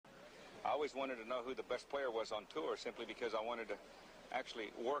always wanted to know who the best player was on tour, simply because I wanted to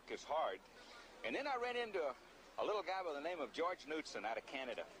actually work as hard. And then I ran into a little guy by the name of George Knudson out of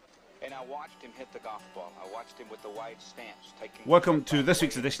Canada. And I watched him hit the golf ball. I watched him with the wide stance. Welcome to this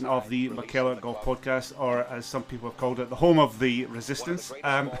week's edition of the Mackellar Golf Podcast, or as some people have called it, the home of the resistance.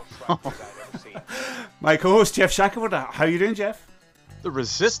 My co-host Jeff Shackelford. How are you doing, Jeff? The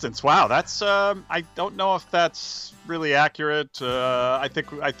resistance. Wow, that's I don't know if that's really accurate. I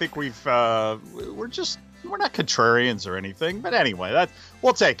think we're not contrarians or anything, but anyway,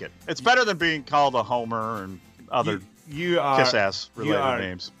 we'll take it. It's better than being called a homer and other kiss-ass related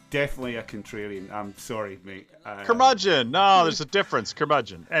names. Definitely a contrarian. I'm sorry, mate. Curmudgeon. No, there's a difference.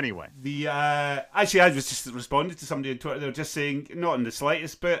 Curmudgeon. Anyway. Actually, I was just responding to somebody on Twitter. They were just saying, not in the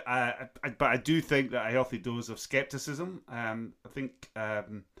slightest bit, but I do think that a healthy dose of skepticism, I think,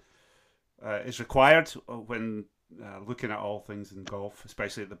 is required when looking at all things in golf,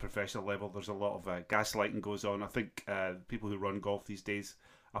 especially at the professional level. There's a lot of gaslighting goes on. I think people who run golf these days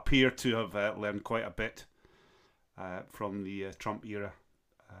appear to have learned quite a bit from the Trump era.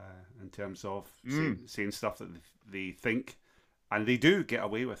 In terms of saying stuff that they think and they do get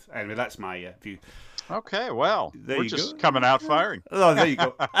away with. Anyway, that's my view. Okay, well, we're just coming out firing. Oh, there you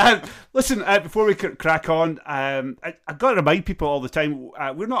go. Listen, before we crack on, I've got to remind people all the time,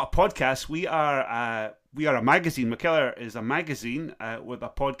 we're not a podcast. We are a magazine. Mackellar is a magazine with a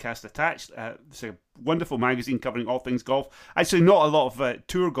podcast attached. It's a wonderful magazine covering all things golf. Actually, not a lot of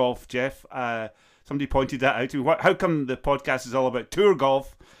tour golf, Jeff. Somebody pointed that out to me. How come the podcast is all about tour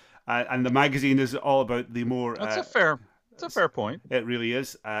golf and the magazine is all about the more... That's a fair point. It really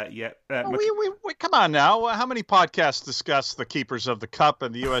is. Yeah. We come on now. How many podcasts discuss the keepers of the cup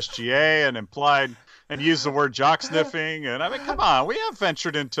and the USGA and implied and use the word jock sniffing? And I mean, come on. We have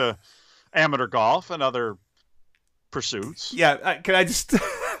ventured into amateur golf and other pursuits. Yeah. Can I just...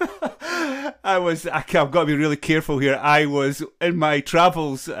 I've got to be really careful here. I was, in my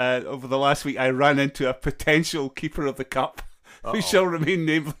travels over the last week, I ran into a potential keeper of the cup who shall remain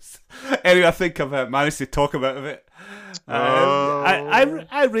nameless. Anyway, I think I've managed to talk about it.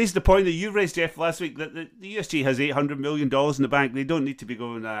 I raised the point that you raised, Jeff, last week, that the USG has $800 million in the bank. They don't need to be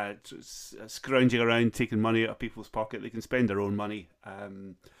going scrounging around taking money out of people's pocket. They can spend their own money.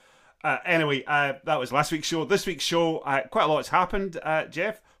 Anyway, that was last week's show. This week's show, quite a lot's happened,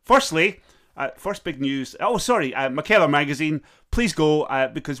 Jeff. Firstly, first big news. Mackellar Magazine. Please go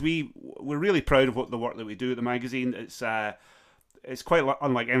because we're really proud of the work that we do at the magazine. It's quite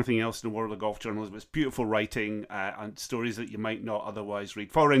unlike anything else in the world of golf journalism. It's beautiful writing and stories that you might not otherwise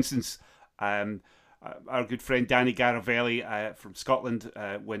read. For instance, our good friend Danny Garavelli from Scotland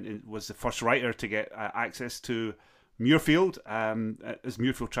was the first writer to get access to Muirfield as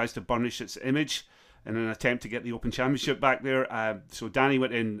Muirfield tries to burnish its image in an attempt to get the Open Championship back there. So Danny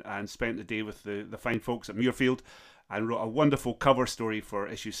went in and spent the day with the fine folks at Muirfield and wrote a wonderful cover story for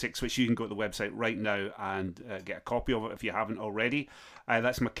issue 6, which you can go to the website right now and get a copy of it if you haven't already.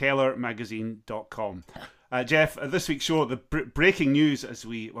 That's mackellarmagazine.com. Jeff, this week's show, the breaking news there's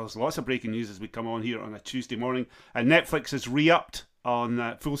lots of breaking news as we come on here on a Tuesday morning. Netflix has re-upped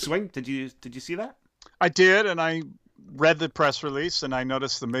on Full Swing. Did you see that? I did, and I read the press release, and I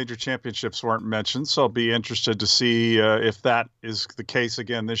noticed the major championships weren't mentioned, so I'll be interested to see if that is the case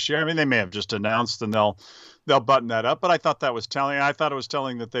again this year. I mean, they may have just announced, and they'll button that up, but I thought that was telling. I thought it was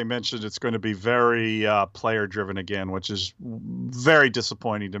telling that they mentioned it's going to be very player-driven again, which is very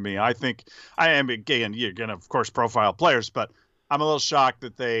disappointing to me. I think again, you're going to, of course, profile players, but I'm a little shocked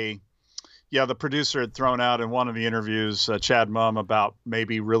that the producer had thrown out in one of the interviews, Chad Mumm, about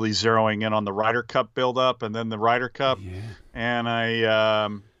maybe really zeroing in on the Ryder Cup build-up and then the Ryder Cup. Yeah.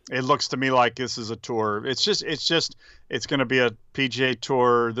 And it looks to me like this is a tour. It's going to be a PGA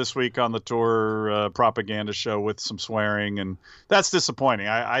Tour this week on the tour propaganda show with some swearing, and that's disappointing.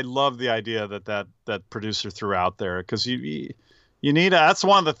 I love the idea that producer threw out there, because you need that's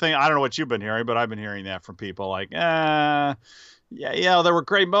one of the things. I don't know what you've been hearing, but I've been hearing that from people like, yeah, there were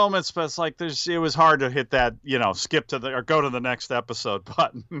great moments, but it's like it was hard to hit that, skip to or go to the next episode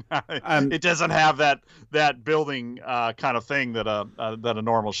button. It doesn't have that building kind of thing that a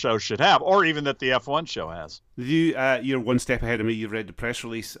normal show should have, or even that the F1 show has. You're one step ahead of me. You've read the press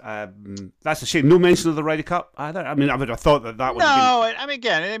release. That's a shame. No mention of the Ryder Cup either. I mean, I would have thought that would. No, I mean,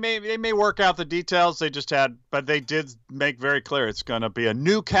 again, they may work out the details. But they did make very clear it's going to be a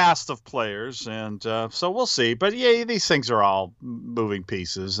new cast of players, and so we'll see. But yeah, these things are all moving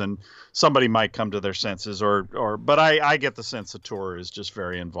pieces, and somebody might come to their senses, but I get the sense the tour is just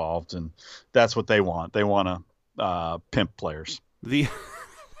very involved, and that's what they want. They want to pimp players.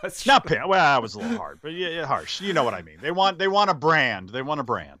 Not well, that was a little hard, but yeah, harsh. You know what I mean. They want a brand. They want a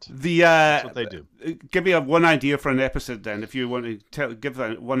brand. That's what they do. Give me one idea for an episode, then. If you want to give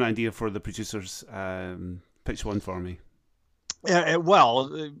that one idea for the producers, pitch one for me.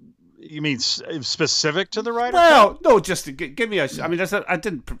 Well, you mean specific to the writer? Well, no, just to give me a. I mean,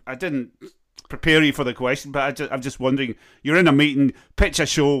 I didn't prepare you for the question, but I'm just wondering. You're in a meeting, pitch a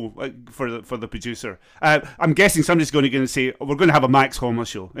show for the producer. I'm guessing somebody's going to say, we're going to have a Max Homa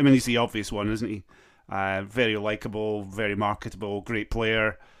show. I mean, he's the obvious one, isn't he? Very likable, very marketable, great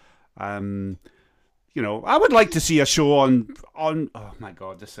player. I would like to see a show on. Oh my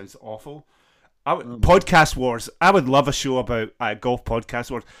God, this sounds awful. Podcast Wars. I would love a show about golf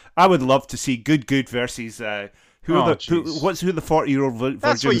podcast wars. I would love to see good versus. Who the 40-year-old virgins?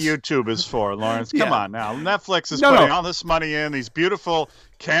 That's what YouTube is for, Lawrence. Come on now. Netflix is putting all this money in, these beautiful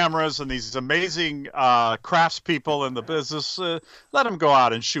cameras and these amazing craftspeople in the business. Let them go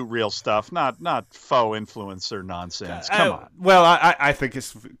out and shoot real stuff, not faux influencer nonsense. Come on. Well, I think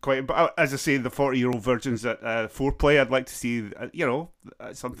it's quite. As I say, the 40-year-old virgins at foreplay. I'd like to see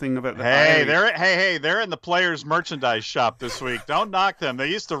something about that. Hey, they're in the Players merchandise shop this week. Don't knock them. They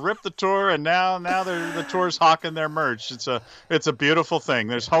used to rip the tour, and now the tour's hawking their merch. It's a beautiful thing.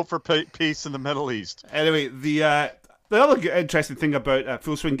 There's hope for peace in the Middle East. Anyway, the other interesting thing about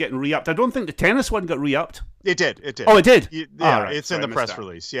Full Swing getting re-upped, I don't think the tennis one got re-upped. It did. Oh, it did? Yeah, right. It's in the press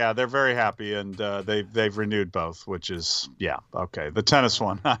release. Yeah, they're very happy, and they've renewed both, which is, okay. The tennis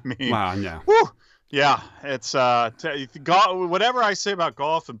one, I mean. Wow, yeah. Whew, yeah, it's whatever I say about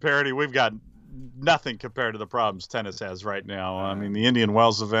golf and parity, we've got nothing compared to the problems tennis has right now. I mean, the Indian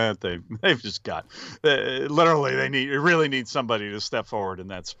Wells event, they've just got, literally, they really need somebody to step forward in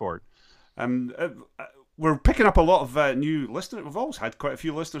that sport. We're picking up a lot of new listeners. We've always had quite a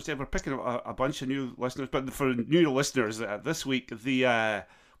few listeners there. We're picking up a bunch of new listeners. But for new listeners this week, we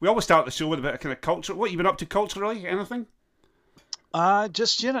always start the show with a bit of kind of culture. What have you been up to culturally? Anything?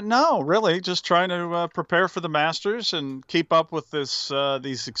 No, really, just trying to prepare for the Masters and keep up with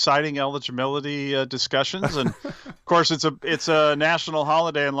these exciting eligibility discussions. And of course, it's a national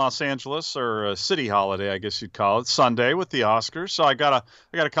holiday in Los Angeles, or a city holiday, I guess you'd call it, Sunday with the Oscars. So I got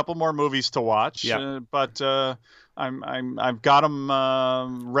a couple more movies to watch. Yeah. But I've got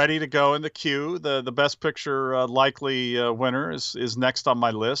them ready to go in the queue. The Best Picture likely winner is next on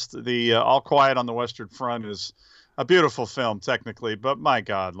my list. The All Quiet on the Western Front is a beautiful film technically, but my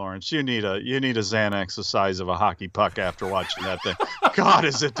God, Lawrence, you need a Xanax the size of a hockey puck after watching that thing. God,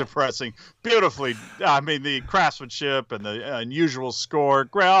 is it depressing? Beautifully, I mean, the craftsmanship and the unusual score,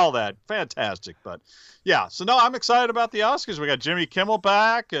 all that, fantastic. But yeah, so no, I'm excited about the Oscars. We got Jimmy Kimmel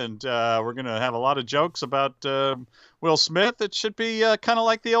back, and we're gonna have a lot of jokes about Will Smith. It should be kind of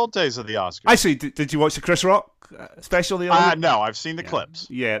like the old days of the Oscars. I see. Did you watch the Chris Rock special the other? No, I've seen the clips.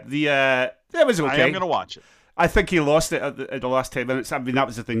 Yeah, that was okay. I am gonna watch it. I think he lost it at the last 10 minutes. I mean, that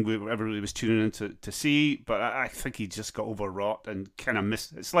was the thing everybody was tuning in to see, but I think he just got overwrought and kind of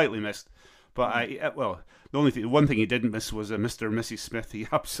slightly missed. But the one thing he didn't miss was Mr. and Mrs. Smith. He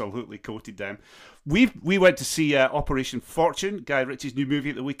absolutely coated them. We went to see Operation Fortune, Guy Ritchie's new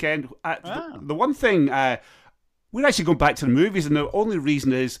movie at the weekend. The one thing, we're actually going back to the movies, and the only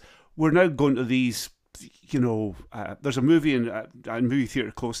reason is we're now going to these. There's a movie in a movie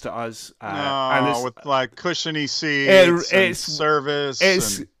theater close to us, and it's with like cushiony seats, and service.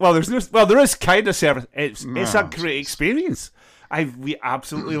 There is kind of service. It's a great experience. We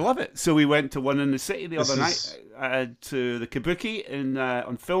absolutely love it. So we went to one in the city the other night to the Kabuki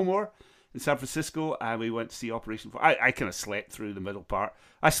on Fillmore in San Francisco, and we went to see Operation. I kind of slept through the middle part.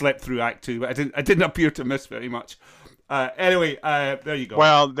 I slept through Act 2, but I didn't appear to miss very much. Anyway, there you go.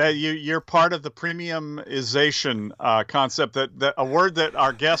 Well, you're part of the premiumization concept, that a word that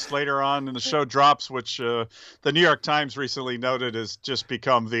our guest later on in the show drops, which the New York Times recently noted has just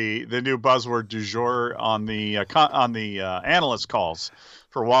become the new buzzword du jour on the analyst calls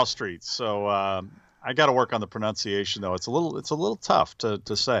for Wall Street. So I got to work on the pronunciation, though. It's a little tough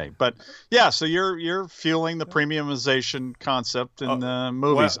to say. But yeah, so you're fueling the premiumization concept in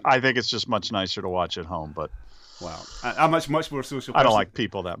movies. Well, I think it's just much nicer to watch at home, but. Wow, I'm much more social. I don't like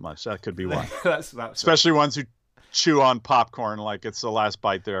people that much. That could be why. that's especially ones who chew on popcorn like it's the last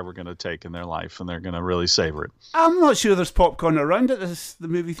bite they're ever going to take in their life, and they're going to really savor it. I'm not sure there's popcorn around at the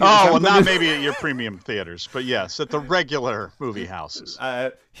movie theater. Oh, well, not maybe at your premium theaters, but yes, at the regular movie houses.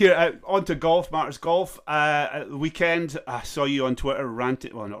 Here, on to golf, Martyr's Golf. At the weekend, I saw you on Twitter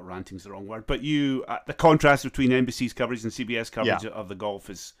ranting. Well, not ranting's the wrong word, but you the contrast between NBC's coverage and CBS coverage of the golf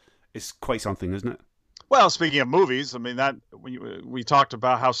is quite something, isn't it? Well, speaking of movies, I mean, that we talked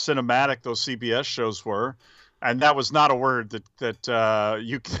about how cinematic those CBS shows were. and that was not a word that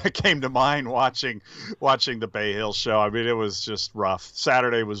you came to mind watching the Bay Hill show. I mean, it was just rough.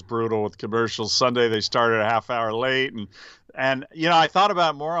 Saturday was brutal with commercials. Sunday they started a half hour late, and I thought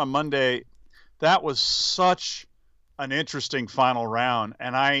about it more on Monday. That was such an interesting final round,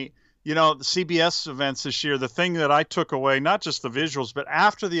 and the CBS events this year, the thing that I took away, not just the visuals, but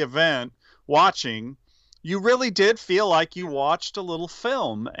after the event, watching, you really did feel like you watched a little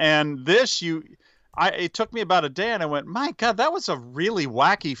film. And it took me about a day, and I went, my God, that was a really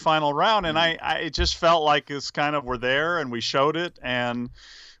wacky final round. And it just felt like it's kind of, we're there and we showed it and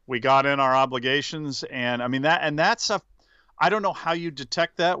we got in our obligations. And I mean, I don't know how you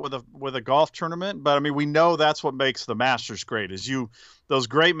detect that with a golf tournament, but I mean, we know that's what makes the Masters great. Those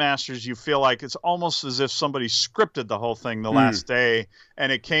great Masters, you feel like it's almost as if somebody scripted the whole thing the last day,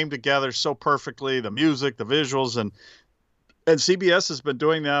 and it came together so perfectly. The music, the visuals, and CBS has been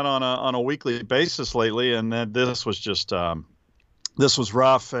doing that on a weekly basis lately. And then this was just this was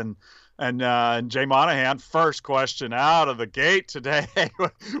rough. And Jay Monahan, first question out of the gate today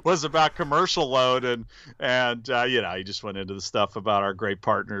was about commercial load, and he just went into the stuff about our great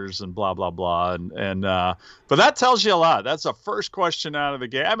partners and blah blah blah, but that tells you a lot. That's the first question out of the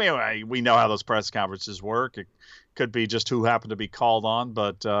gate. I mean, we know how those press conferences work. It could be just who happened to be called on,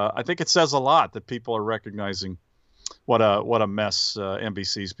 but I think it says a lot that people are recognizing what a mess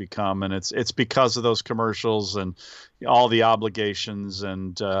NBC's become, and it's because of those commercials and all the obligations.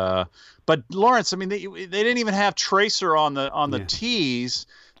 And but Lawrence, I mean, they didn't even have Tracer on the tees.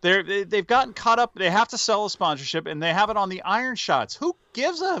 They've gotten caught up. They have to sell a sponsorship, and they have it on the iron shots. Who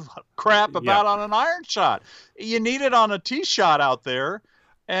gives a crap about on an iron shot? You need it on a tee shot out there.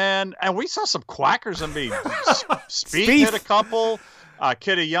 And we saw some quackers. I mean, Spieth hit a couple.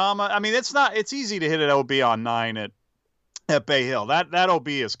 Kitayama. I mean, it's easy to hit an OB on 9 at Bay Hill. That OB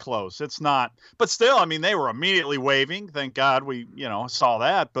is close. It's not, but still, I mean, they were immediately waving. Thank God we, saw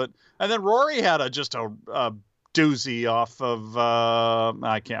that. And then Rory had just a doozy off of,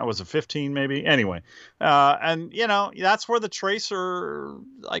 was it 15 maybe? Anyway. And that's where the Tracer,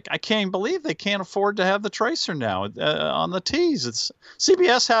 like, I can't believe they can't afford to have the Tracer now on the tees.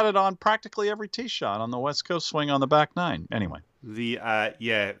 CBS had it on practically every tee shot on the West Coast swing on the back 9. Anyway.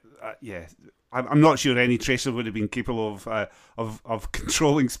 I'm not sure any Tracer would have been capable of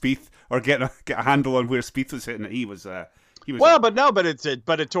controlling Spieth or get a handle on where Spieth was hitting it. He was. But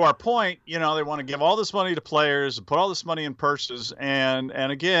to our point, they want to give all this money to players and put all this money in purses, and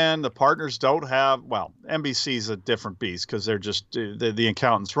again, the partners don't have. Well, NBC's a different beast because they're just the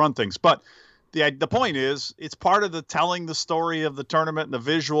accountants run things, but. The point is, it's part of the telling the story of the tournament and the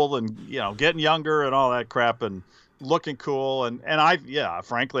visual and, getting younger and all that crap and looking cool. And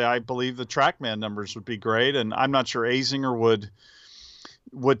frankly, I believe the TrackMan numbers would be great. And I'm not sure Azinger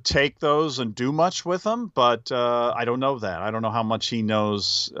would take those and do much with them, but I don't know that. I don't know how much he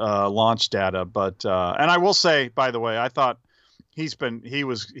knows launch data. But and I will say, by the way, I thought he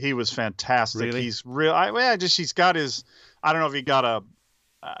was fantastic. Really? He's real. He's got his. I don't know if he got a.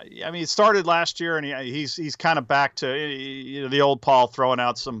 It started last year, and he's kind of back to the old Paul, throwing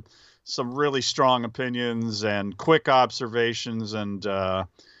out some really strong opinions and quick observations, and I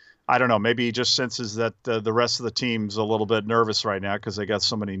don't know, maybe he just senses that the rest of the team's a little bit nervous right now because they got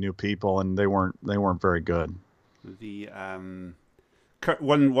so many new people and they weren't very good. The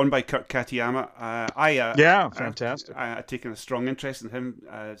one by Kurt Katayama. Fantastic. I've taken a strong interest in him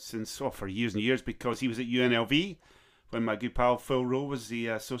for years and years because he was at UNLV. When my good pal Phil Rowe was the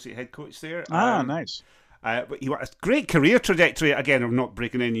associate head coach there. Nice. But he had a great career trajectory. Again, I'm not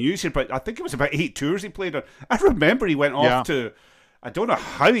breaking any news here, but I think it was about 8 tours he played on. I remember he went off to, I don't know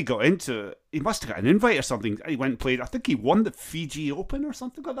how he got into, he must have got an invite or something. He went and played, I think he won the Fiji Open or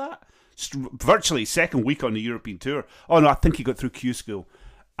something like that. Virtually second week on the European Tour. Oh no, I think he got through Q School.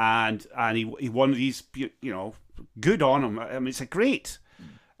 And he won these, good on him. I mean, it's great.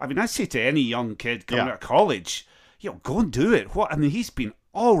 I mean, I say to any young kid coming out of college, go and do it. He's been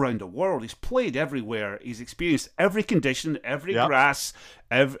all around the world. He's played everywhere. He's experienced every condition, every grass.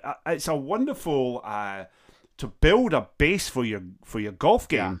 It's a wonderful to build a base for your golf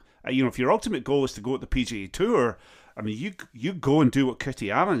game. If your ultimate goal is to go at the PGA Tour, I mean, you go and do what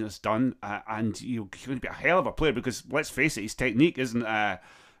Kitayama has done, and you're going to be a hell of a player. Because let's face it, his technique isn't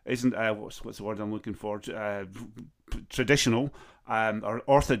what's the word I'm looking for? Traditional. Or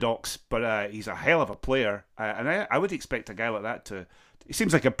orthodox, but he's a hell of a player, and I would expect a guy like that to. He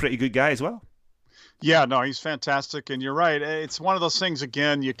seems like a pretty good guy as well. Yeah, no, he's fantastic, and you're right. It's one of those things.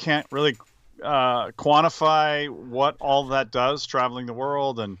 Again, you can't really quantify what all that does, traveling the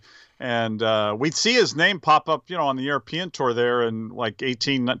world, and we'd see his name pop up, on the European tour there in like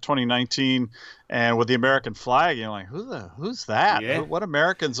 2019, and with the American flag, like, who's that? Yeah. What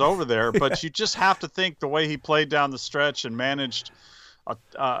American's over there? But you just have to think the way he played down the stretch and managed.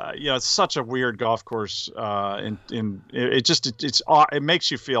 It's such a weird golf course. It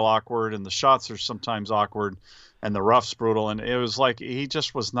makes you feel awkward, and the shots are sometimes awkward, and the rough's brutal. And it was like he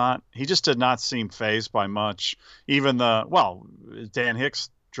just did not seem fazed by much. Even Dan Hicks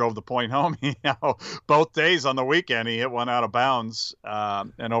drove the point home. Both days on the weekend he hit one out of bounds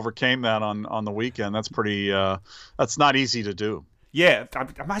and overcame that on the weekend. That's pretty. That's not easy to do. Yeah,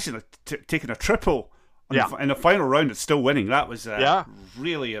 imagine taking a triple. In the final round, it's still winning. That was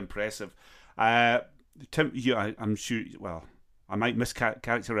really impressive. Tim, I'm sure. Well, I might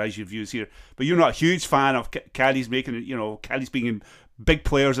mischaracterize your views here, but you're not a huge fan of caddies caddies being big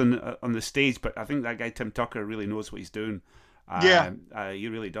players on the stage. But I think that guy Tim Tucker really knows what he's doing. He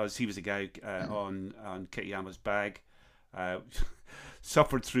really does. He was a guy on Kitayama's bag.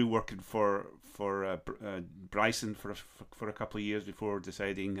 Suffered through working for Bryson for a couple of years before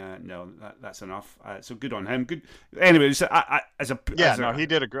deciding no, that's enough. So good on him. Good. Anyway, he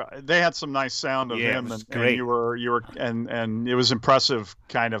did they had some nice sound of him, and you were and it was impressive,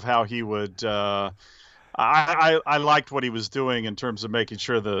 kind of how he would. I liked what he was doing in terms of making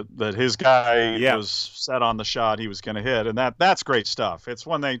sure that his guy was set on the shot he was going to hit, and that's great stuff. It's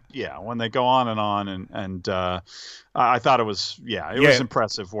when they go on and I thought it was was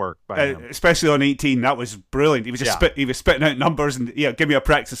impressive work by him, especially on 18. That was brilliant. He was spitting out numbers and give me a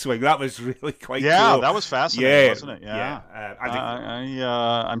practice swing. That was really quite cool. That was fascinating, wasn't it?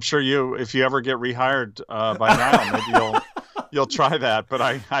 I'm sure if you ever get rehired by now, maybe you'll try that, but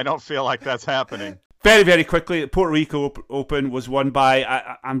I don't feel like that's happening. Very, very quickly, the Puerto Rico Open was won by,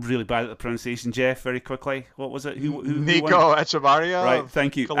 I'm really bad at the pronunciation, Jeff, very quickly. What was it? Who Nico Echevarria. Right,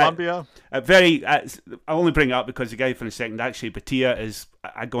 thank you. Colombia. I only bring it up because the guy finished second. Actually, Batia is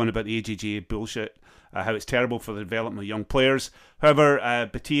going about the AJGA bullshit, how it's terrible for the development of young players. However,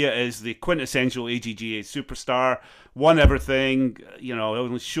 Batia is the quintessential AJGA superstar, won everything. He'll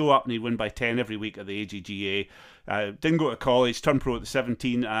only show up and he'd win by 10 every week at the AJGA. Didn't go to college, turned pro at the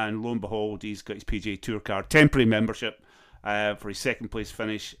 17, and lo and behold, he's got his PGA Tour card, temporary membership for his second place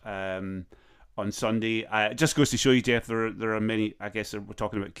finish on Sunday. It just goes to show you, Jeff, there are many. I guess we're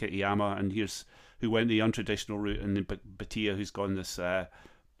talking about Kitayama, and here's who went the untraditional route, and then Batia, who's gone this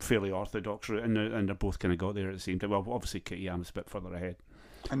fairly orthodox route, and they're both kind of got there at the same time. Well, obviously Kitayama's a bit further ahead.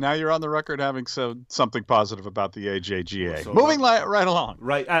 And now you're on the record having something positive about the AJGA. Moving right along.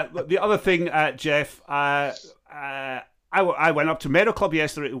 Right. The other thing, Jeff, I went up to Meadow Club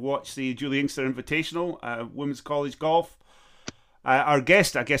yesterday to watch the Julie Inkster Invitational, Women's College Golf. Our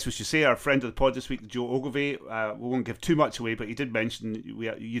guest, I guess we should say, our friend of the pod this week, Joe Ogilvie, we won't give too much away, but he did mention,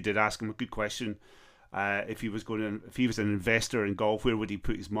 you did ask him a good question, if he was an investor in golf, where would he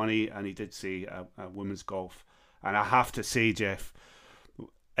put his money? And he did say women's golf. And I have to say, Jeff,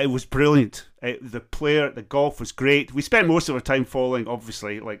 it was brilliant. The golf was great. We spent most of our time following,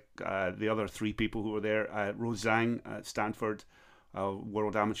 obviously, like the other three people who were there. Rose Zhang at Stanford,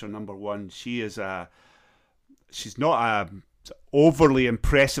 world amateur #1. She's not a overly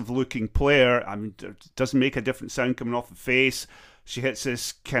impressive looking player. I mean, it doesn't make a different sound coming off the face. She hits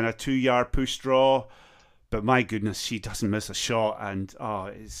this kind of 2-yard push draw, but my goodness, she doesn't miss a shot. And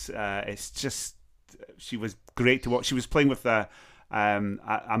it's just, she was great to watch. She was playing with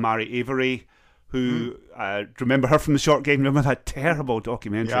Amari Avery, who remember her from the short game? Remember that terrible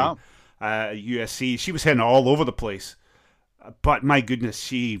documentary at USC? She was hitting all over the place, but my goodness,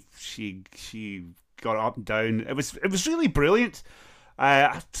 she got up and down. It was really brilliant.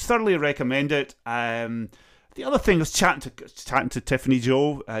 I thoroughly recommend it. The other thing was chatting to Tiffany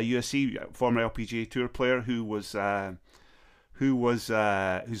Joe, USC former LPGA Tour player, who's now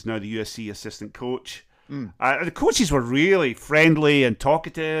the USC assistant coach. The coaches were really friendly and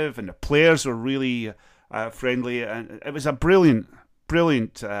talkative, and the players were really friendly, and it was a brilliant way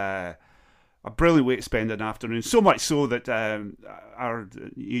to spend an afternoon. So much so that our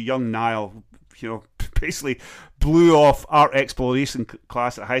young Niall, basically blew off art exploration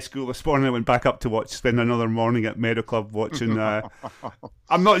class at high school this morning. I went back up to spend another morning at Meadow Club watching.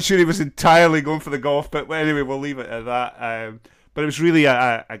 I'm not sure he was entirely going for the golf, but anyway, we'll leave it at that. But it was really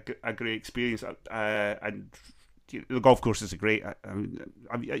a great experience, and the golf course is a great. I mean,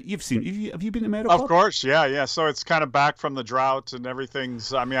 you've seen. Have you been to Meadow Club? Of course, yeah. So it's kind of back from the drought and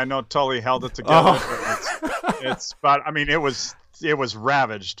everything's. I mean, I know Tully held it together. But I mean, it was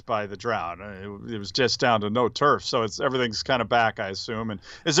ravaged by the drought. It was just down to no turf, so everything's kind of back, I assume. And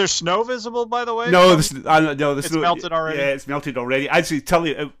is there snow visible, by the way? No, the snow melted already. Yeah, it's melted already. Actually,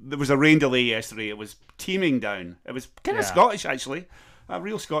 there was a rain delay yesterday. It was teeming down. It was kind of Scottish, actually. A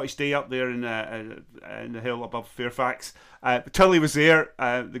real Scottish day up there in the hill above Fairfax. Tully was there.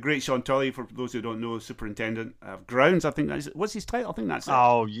 The great Sean Tully, for those who don't know, superintendent of grounds. I think that's what's his title. I think that's it.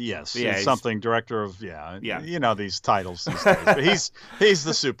 Oh yes, yeah, something director of You know these titles these days. But he's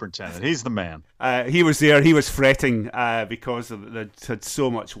the superintendent. He's the man. He was there. He was fretting because they had so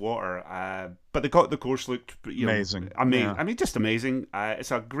much water. But the course looked amazing. Amazing. Yeah. I mean, just amazing.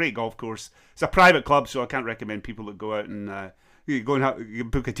 It's a great golf course. It's a private club, so I can't recommend people that go out and. You go and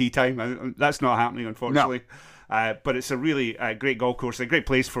book a tee time. That's not happening, unfortunately. No. But it's a really great golf course, a great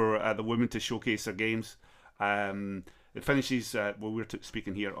place for the women to showcase their games. It finishes, we're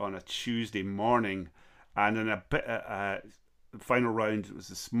speaking here on a Tuesday morning, and then the final round was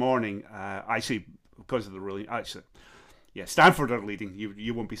this morning. Actually, because of the ruling, Stanford are leading.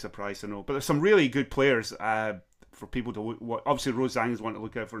 You won't be surprised to know. But there's some really good players for people to look. Obviously, Rose Zhang is one to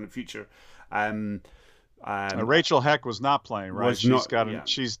look out for in the future. Rachel Heck was not playing, right?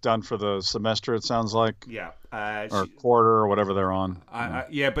 She's done for the semester, it sounds like. Yeah. Or quarter or whatever they're on.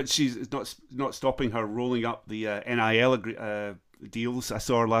 But she's not stopping her rolling up the NIL deals. I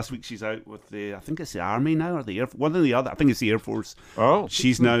saw her last week. She's out with I think it's the Army now, or the Air, one or the other. I think it's the Air Force. Oh.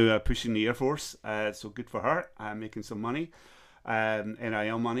 She's now pushing the Air Force. So good for her. Making some money,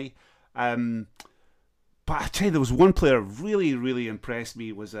 NIL money. But I tell you, there was one player really, really impressed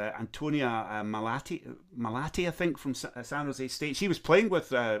me was Antonia Malati, I think, from San Jose State. She was playing with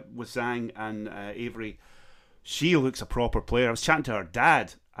Zhang and Avery. She looks a proper player. I was chatting to her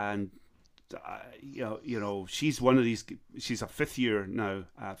dad, and she's one of these. She's a fifth year now.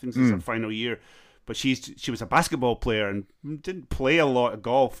 I think this is her final year. But she was a basketball player and didn't play a lot of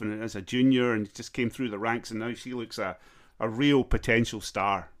golf, and as a junior, and just came through the ranks, and now she looks a real potential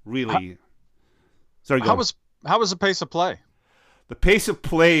star. Really. Sorry, how was the pace of play? The pace of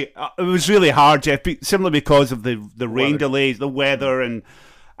play, it was really hard, Jeff, simply because of the rain delays, the weather, and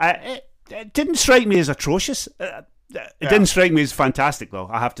it didn't strike me as atrocious. It didn't strike me as fantastic, though,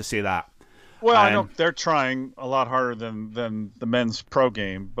 I have to say that. Well, I know they're trying a lot harder than the men's pro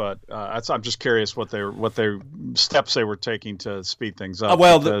game, but I'm just curious what their steps they were taking to speed things up.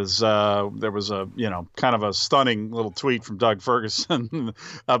 Because there was a kind of a stunning little tweet from Doug Ferguson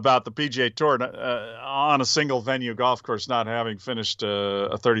about the PGA Tour on a single venue golf course not having finished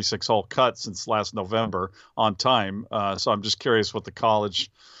a 36-hole cut since last November on time. So I'm just curious what the college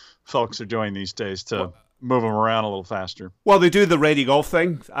folks are doing these days to move them around a little faster. Well, they do the ready golf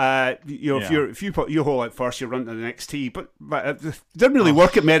thing. If you put your hole out first, you run to the next tee. But it didn't really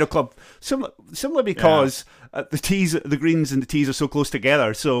work at Meadow Club. Similar because the greens and the tees are so close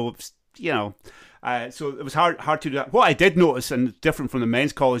together. So so it was hard to do that. What I did notice, and different from the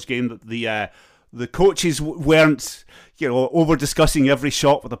men's college game, that the coaches weren't over discussing every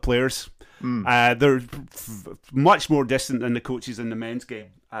shot with the players. They're much more distant than the coaches in the men's game,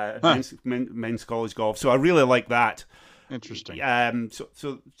 men's college golf. So I really like that. Interesting.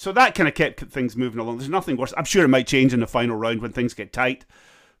 So that kind of kept things moving along. There's nothing worse. I'm sure it might change in the final round when things get tight,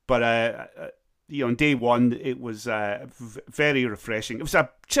 but on day one it was very refreshing. It was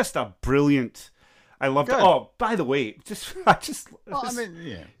just a brilliant. I loved it. Oh, by the way,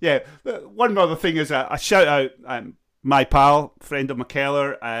 one other thing is a shout out. My pal, friend of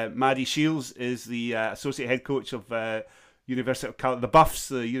McKellar, Maddie Shields, is the associate head coach of University of the Buffs,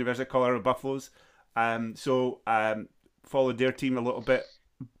 the University of Colorado Buffaloes. Followed their team a little bit.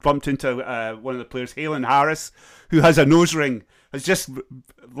 Bumped into one of the players, Halen Harris, who has a nose ring. Has just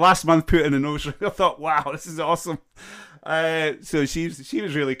last month put in a nose ring. I thought, wow, this is awesome. So she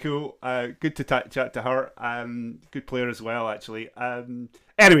was really cool. Good to chat to her. Good player as well, actually.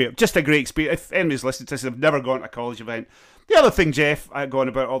 Anyway, just a great experience. If anybody's listening to this, I've never gone to a college event. The other thing, Jeff, I go on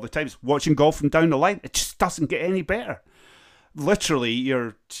about all the time is watching golf from down the line. It just doesn't get any better. Literally,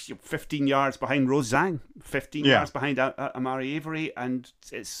 you're 15 yards behind Rose Zhang, 15 yards behind Amari Avery, and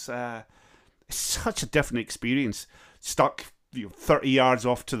it's such a different experience. Stuck 30 yards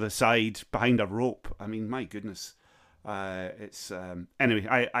off to the side behind a rope. I mean, my goodness. Anyway,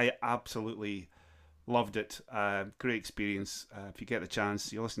 I absolutely loved it. Great experience. If you get the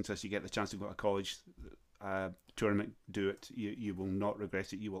chance, you listen to this, you get the chance to go to a college tournament, do it. You will not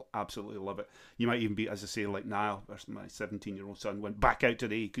regret it. You will absolutely love it. You might even be, as I say, like Niall, my 17-year-old son went back out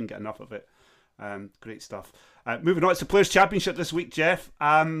today. He couldn't get enough of it. Great stuff. Moving on, it's the Players' Championship this week, Jeff.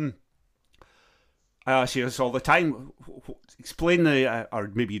 I ask you this all the time. Explain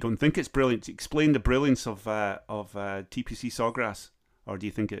or maybe you don't think it's brilliant. Explain the brilliance of TPC Sawgrass, or do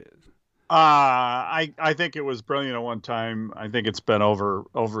you think it? I think it was brilliant at one time. I think it's been over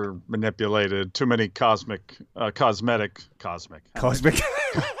manipulated. Too many cosmic. Well, cosmic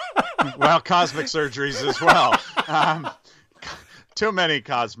surgeries as well. Too many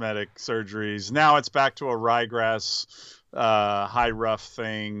cosmetic surgeries. Now it's back to a ryegrass, high rough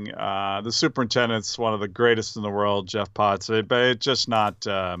thing. The superintendent's one of the greatest in the world, Jeff Potts. But it's just not.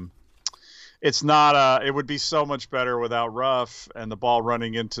 It's not. It would be so much better without rough and the ball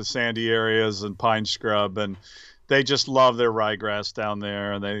running into sandy areas and pine scrub, and they just love their ryegrass down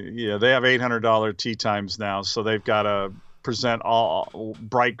there. And they have $800 tee times now, so they've got to present all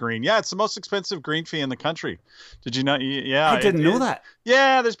bright green. Yeah, it's the most expensive green fee in the country. Did you know? Yeah, I didn't know that.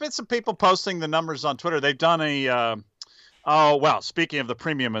 Yeah, there's been some people posting the numbers on Twitter. They've done a. Speaking of the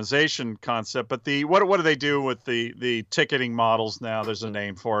premiumization concept, but what do they do with the ticketing models now? There's a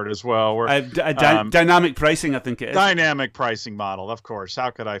name for it as well. Dynamic pricing, I think it is. Dynamic pricing model, of course. How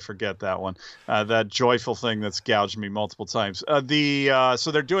could I forget that one? That joyful thing that's gouged me multiple times.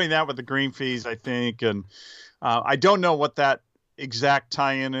 So they're doing that with the green fees, I think, and I don't know what that exact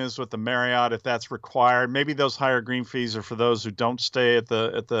tie-in is with the Marriott, if that's required. Maybe those higher green fees are for those who don't stay at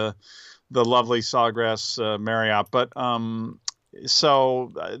the lovely Sawgrass Marriott, but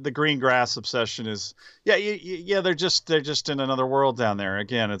so the green grass obsession is they're just in another world down there.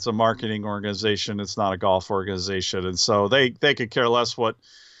 Again, it's a marketing organization, it's not a golf organization, and so they could care less what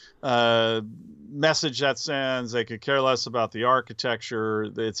message that sends. They could care less about the architecture.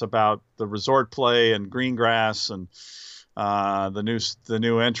 It's about the resort play and green grass and the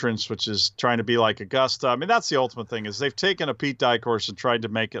new entrance, which is trying to be like Augusta. I mean, that's the ultimate thing, is they've taken a Pete Dye course and tried to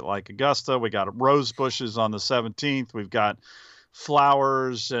make it like Augusta. We got rose bushes on the 17th. We've got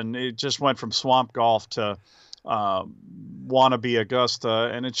flowers, and it just went from swamp golf to wannabe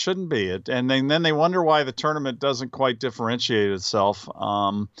Augusta, and it shouldn't be. And then they wonder why the tournament doesn't quite differentiate itself.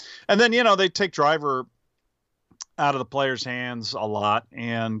 And then, they take driver out of the players' hands a lot,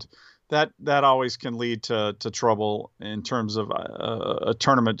 and that always can lead to trouble in terms of a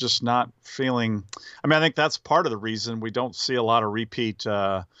tournament just not feeling. I mean, I think that's part of the reason we don't see a lot of repeat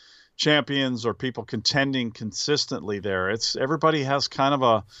champions or people contending consistently there. Everybody has kind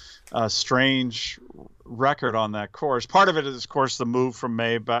of a strange record on that course. Part of it is, of course, the move from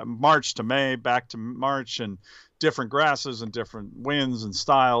March to May, back to March, and different grasses and different winds and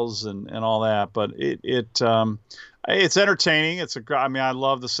styles and all that. But it's entertaining. I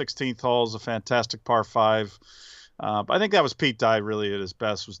love the 16th hole. It's a fantastic par 5. But I think that was Pete Dye really at his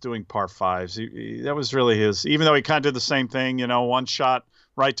best, was doing par 5s. That was really his, even though he kind of did the same thing, one shot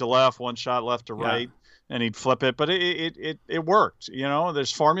right to left, one shot left to right, and he'd flip it. But it worked.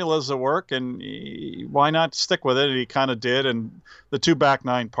 There's formulas that work, and why not stick with it? And he kind of did. And the 2 back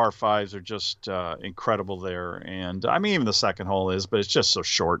 9 par 5s are just incredible there. And I mean, even the second hole is, but it's just so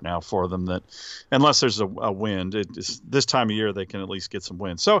short now for them that unless there's a wind, this time of year they can at least get some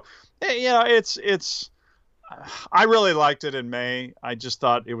wind. So it's. I really liked it in May. I just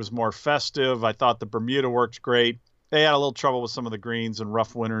thought it was more festive. I thought the Bermuda worked great. They had a little trouble with some of the greens and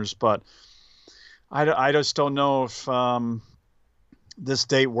rough winters, but I just don't know if this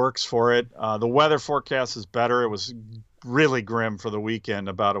date works for it. The weather forecast is better. It was really grim for the weekend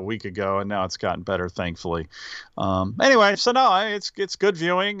about a week ago, and now it's gotten better, thankfully. Anyway, so no, it's good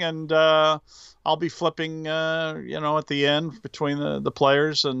viewing, and I'll be flipping, at the end between the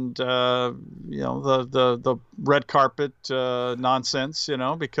players and the red carpet nonsense,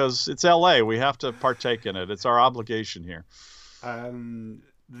 because it's LA. We have to partake in it. It's our obligation here.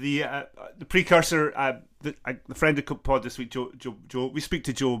 The precursor, the friend of the pod this week, Joe. We speak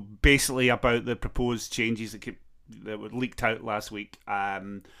to Joe basically about the proposed changes that were leaked out last week.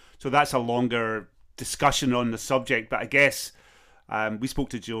 So that's a longer discussion on the subject, but I guess. We spoke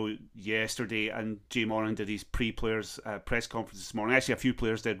to Joe yesterday, and Jay Moran did his pre-players press conference this morning. Actually, a few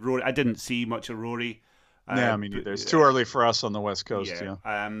players did. Rory, I didn't see much of Rory. Yeah, I mean, it's too early for us on the West Coast. Yeah.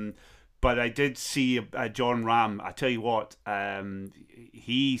 But I did see John Ram. I tell you what,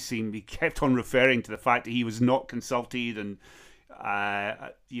 he kept on referring to the fact that he was not consulted, and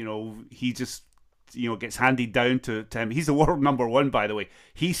he just gets handed down to him. He's the world number 1, by the way.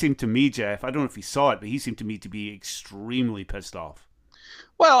 He seemed to me, Jeff, I don't know if he saw it, but he seemed to me to be extremely pissed off.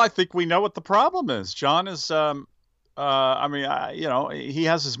 Well, I think we know what the problem is. John is, he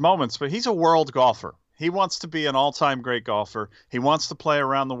has his moments, but he's a world golfer. He wants to be an all-time great golfer. He wants to play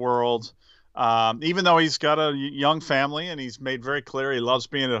around the world. Even though he's got a young family and he's made very clear he loves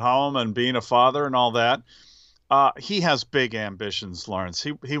being at home and being a father and all that, he has big ambitions, Lawrence.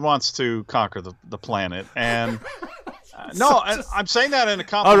 He wants to conquer the planet. And no, I'm saying that in a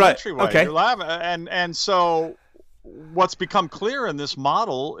complimentary way. Okay. You're laughing. And so what's become clear in this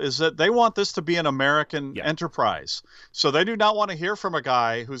model is that they want this to be an American enterprise. So they do not want to hear from a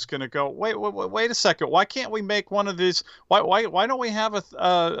guy who's going to go, wait a second. Why can't we make one of these? Why don't we have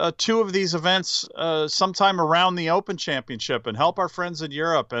a two of these events sometime around the Open Championship and help our friends in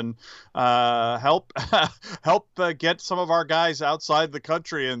Europe and help get some of our guys outside the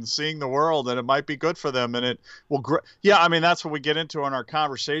country and seeing the world, and it might be good for them, and it will. I mean, that's what we get into in our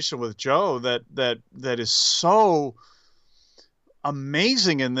conversation with Joe. That is so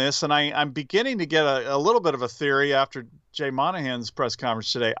amazing in this, and I'm beginning to get a little bit of a theory after Jay Monahan's press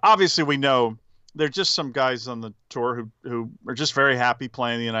conference today. Obviously, we know there are just some guys on the tour who are just very happy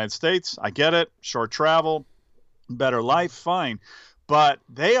playing in the United States. I get it, short travel, better life, fine, but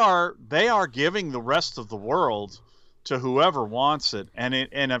they are giving the rest of the world to whoever wants it,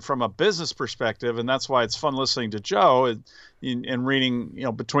 and from a business perspective, and that's why it's fun listening to Joe and reading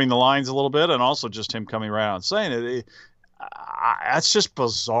between the lines a little bit, and also just him coming right out and saying it. That's just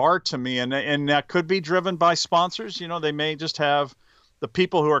bizarre to me, and that could be driven by sponsors. They may just have the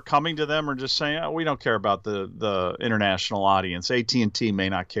people who are coming to them are just saying, oh, we don't care about the international audience. AT&T may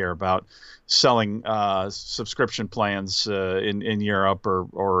not care about selling subscription plans in Europe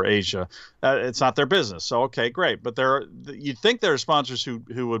or Asia. It's not their business. So okay, great. But you'd think there are sponsors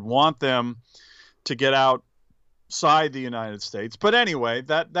who would want them to get outside the United States. But anyway,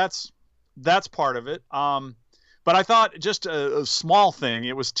 that's part of it. But I thought just a small thing.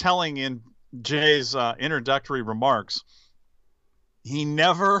 It was telling in Jay's introductory remarks. He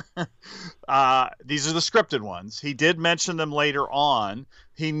never, these are the scripted ones. He did mention them later on.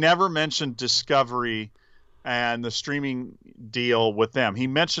 He never mentioned Discovery and the streaming deal with them. He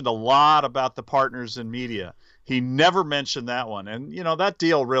mentioned a lot about the partners in media. He never mentioned that one. And, that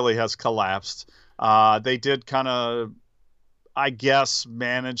deal really has collapsed. They did kind of, I guess,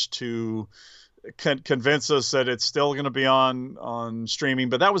 manage to convince us that it's still going to be on streaming.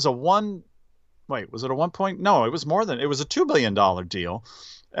 But that was was it a 1 point? No, it was more than, it was a $2 billion deal.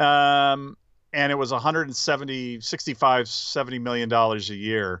 And it was $70 million a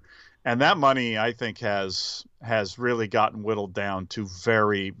year. And that money, I think, has really gotten whittled down to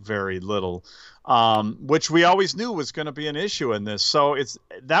very, very little, which we always knew was going to be an issue in this. So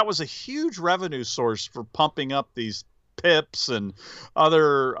that was a huge revenue source for pumping up these PIPs and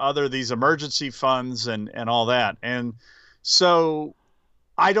other these emergency funds and all that. And so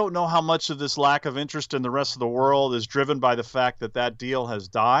I don't know how much of this lack of interest in the rest of the world is driven by the fact that deal has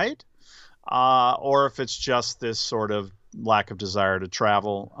died, or if it's just this sort of lack of desire to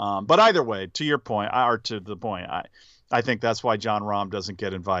travel. But either way, to your point, or to the point, I think that's why John Rahm doesn't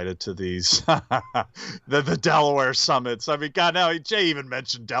get invited to these the Delaware summits. I mean, God, now Jay even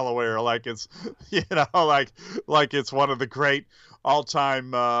mentioned Delaware like it's like it's one of the great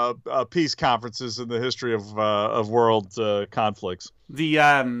all-time peace conferences in the history of world conflicts.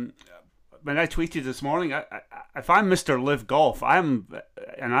 When I tweeted this morning, if I'm Mr. Live Golf, I'm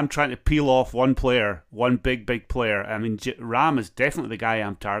trying to peel off one player, one big player. I mean, Rahm is definitely the guy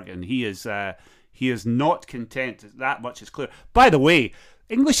I'm targeting. He is not content. That much is clear. By the way,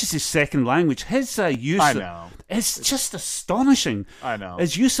 English is his second language. His use is just astonishing. I know.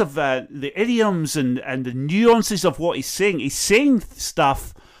 His use of the idioms and the nuances of what he's saying. He's saying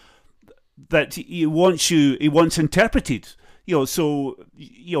stuff that he wants interpreted. So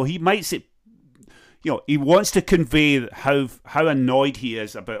he might say, he wants to convey how annoyed he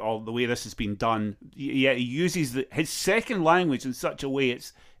is about all the way this has been done. Yet he uses his second language in such a way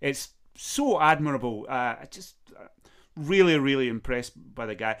it's so admirable. Just really, really impressed by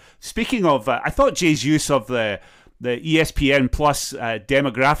the guy. Speaking of, I thought Jay's use of the ESPN Plus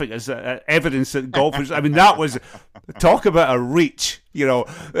demographic as evidence that golfers. I mean, that was talk about a reach.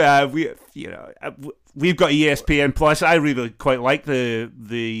 We've got ESPN Plus. I really quite like the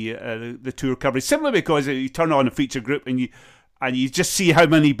tour coverage, simply because you turn on a feature group and you just see how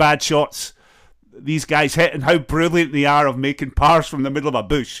many bad shots these guys hit and how brilliant they are of making pars from the middle of a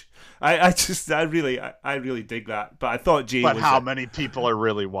bush. I really dig that. But I thought Jay. But how many people are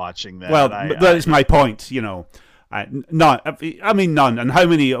really watching that? Well, that is my point. None. I mean, none. And how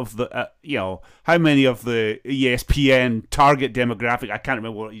many of the ESPN target demographic? I can't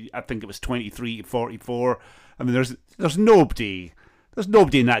remember. I think it was 23 to 44. I mean, there's nobody there's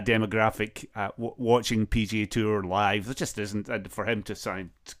nobody in that demographic watching PGA Tour live. There just isn't. And for him to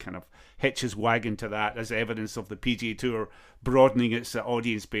kind of hitch his wagon to that as evidence of the PGA Tour broadening its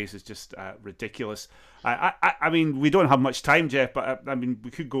audience base is just ridiculous. I mean, we don't have much time, Jeff, but I mean,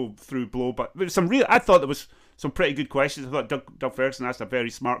 we could go through blow. But there's I thought there was some pretty good questions. I thought Doug Ferguson asked a very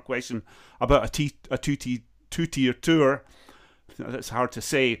smart question about a two-tier tour. That's hard to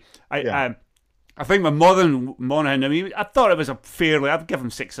say. I think with Monahan, I mean, I thought it was I'd give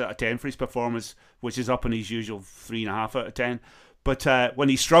him 6 out of 10 for his performance, which is up on his usual 3.5 out of 10. But when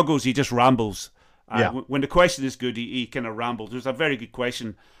he struggles, he just rambles. When the question is good, he kind of rambles. There's a very good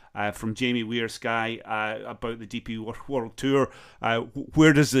question from Jamie Weir Sky about the DP World Tour.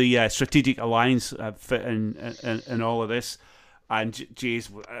 Where does the strategic alliance fit in all of this? And Jay's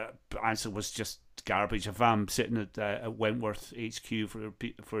answer was just garbage. If I'm sitting at Wentworth HQ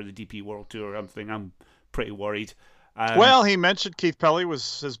for the DP World Tour, I'm pretty worried. Well, he mentioned Keith Pelley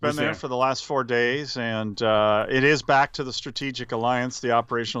has been there for the last 4 days, and it is back to the strategic alliance. The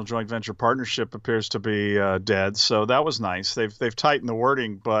operational joint venture partnership appears to be dead, so that was nice. They've tightened the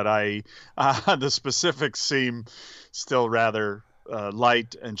wording, but the specifics seem still rather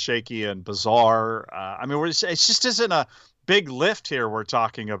light and shaky and bizarre. I mean, it just isn't a big lift here we're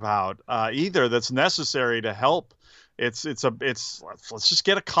talking about either that's necessary to help. Let's just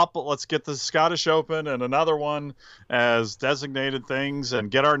get a couple. Let's get the Scottish Open and another one as designated things,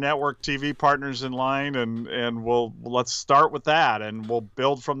 and get our network TV partners in line, and let's start with that, and we'll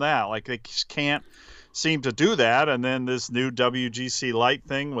build from that. Like, they just can't seem to do that. And then this new WGC Light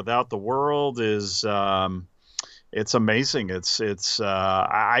thing without the World is it's amazing. That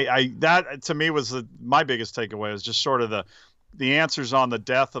to me was my biggest takeaway, is just sort of the answers on the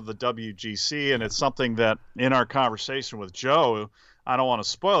death of the WGC. And it's something that in our conversation with Joe, I don't want to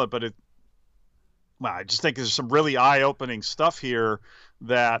spoil it, but I just think there's some really eye-opening stuff here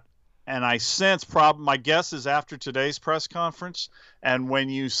and I sense my guess is after today's press conference, and when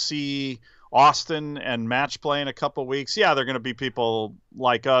you see Austin and match play in a couple of weeks, there are going to be people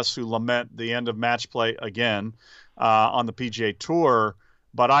like us who lament the end of match play again on the PGA Tour.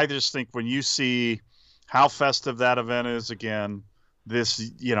 But I just think when you see how festive that event is again,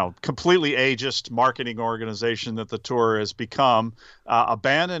 this, completely ageist marketing organization that the tour has become,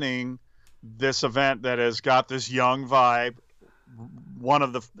 abandoning this event that has got this young vibe,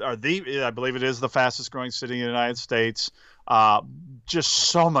 I believe it is the fastest growing city in the United States, just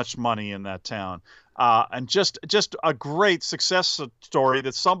so much money in that town. And just a great success story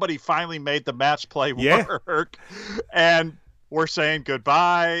that somebody finally made the match play work. And we're saying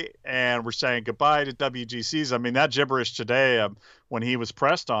goodbye, and we're saying goodbye to WGCs. I mean, that gibberish today, when he was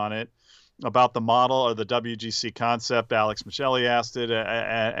pressed on it about the model or the WGC concept, Alex Michelli asked it,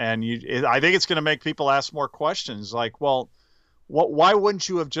 and I think it's going to make people ask more questions. Like, well, why wouldn't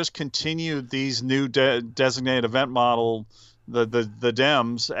you have just continued these new designated event model, the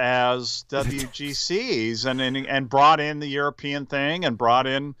DEMs, as WGCs, and brought in the European thing and brought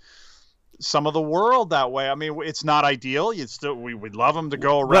in some of the world that way? I mean, it's not ideal. We'd love them to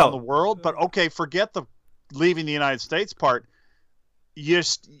go around the world, but okay, forget the leaving the United States part.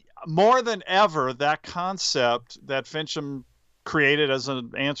 More than ever, that concept that Fincham created as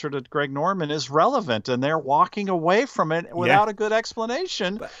an answer to Greg Norman is relevant, and they're walking away from it without a good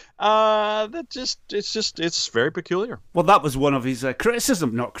explanation. It's very peculiar. Well, that was one of his not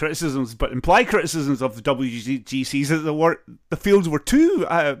criticisms, but implied criticisms of the WGCs, that the fields were too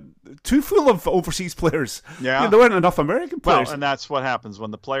full of overseas players. Yeah, there weren't enough American players. Well, and that's what happens when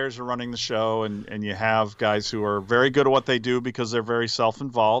the players are running the show, and you have guys who are very good at what they do because they're very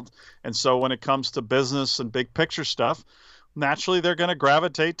self-involved. And so when it comes to business and big picture stuff, naturally they're going to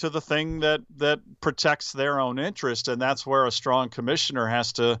gravitate to the thing that protects their own interest. And that's where a strong commissioner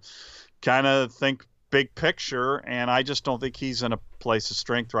has to kind of think big picture. And I just don't think he's in a place of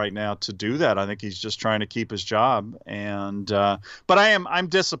strength right now to do that. I think he's just trying to keep his job. And but I'm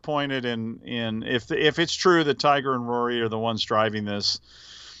disappointed in if it's true that Tiger and Rory are the ones driving this,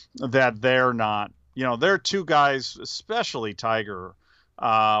 that they're not. There are two guys, especially Tiger,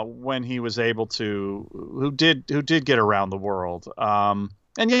 when he was able to, who did get around the world. And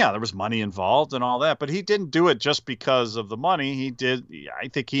there was money involved and all that, but he didn't do it just because of the money. I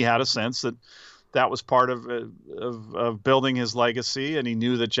think he had a sense that was part of building his legacy, and he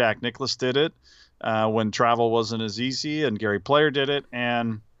knew that Jack Nicklaus did it when travel wasn't as easy, and Gary Player did it.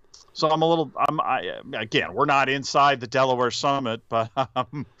 And so again, we're not inside the Delaware Summit, but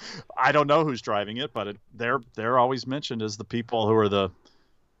I don't know who's driving it, but they're always mentioned as the people who are the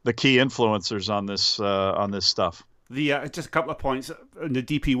key influencers on this stuff. Just a couple of points on the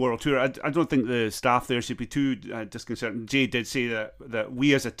DP World Tour. I don't think the staff there should be too disconcerted. Jay did say that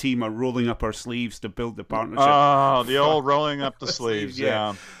we as a team are rolling up our sleeves to build the partnership. Oh, the old rolling up the sleeves,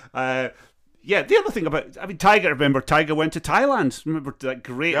 yeah. The other thing about, Tiger went to Thailand. Remember that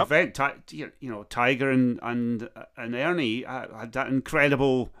great event? Tiger and Ernie had that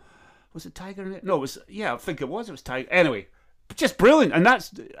incredible. Was it Tiger? No, it was. Yeah, I think it was. It was Tiger. Anyway. Just brilliant, and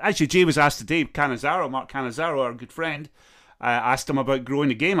that's actually Jay was asked today. Mark Cannizzaro, our good friend, asked him about growing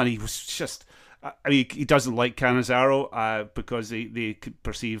the game, and he was just. He doesn't like Cannizzaro because they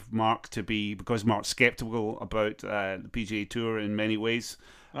perceive Mark to be, because Mark's skeptical about the PGA Tour in many ways.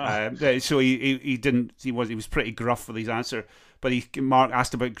 So he was pretty gruff with his answer. But Mark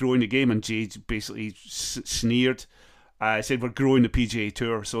asked about growing the game, and Jay basically sneered. Said we're growing the PGA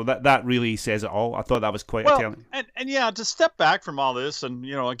Tour, so that really says it all. I thought that was quite telling. And yeah, to step back from all this, and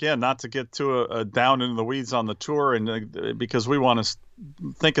again, not to get too down into the weeds on the tour, and because we want to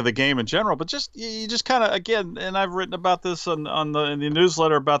think of the game in general, but you just kind of, again, and I've written about this in the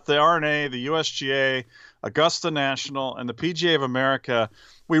newsletter about the R&A, the USGA, Augusta National, and the PGA of America.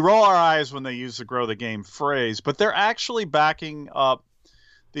 We roll our eyes when they use the "grow the game" phrase, but they're actually backing up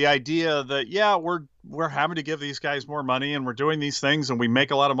the idea that, we're having to give these guys more money, and we're doing these things, and we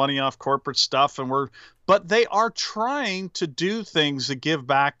make a lot of money off corporate stuff, but they are trying to do things to give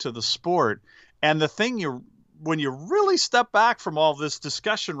back to the sport. And the thing when you really step back from all this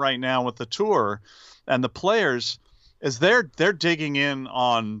discussion right now with the tour and the players, is they're digging in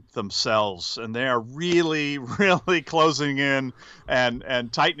on themselves, and they are really, really closing in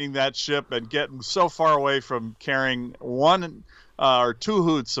and tightening that ship and getting so far away from caring one or two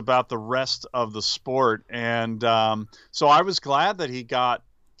hoots about the rest of the sport. And so I was glad that he got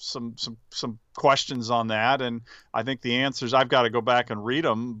some questions on that, and I think the answers, I've got to go back and read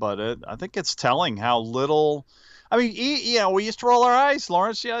them, but I think it's telling how little. We used to roll our eyes,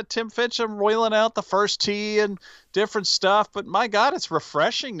 Lawrence. Yeah, Tim Fincham roiling out the first tee and different stuff, but my God, it's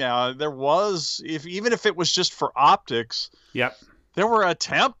refreshing now. There was, even if it was just for optics. Yep. There were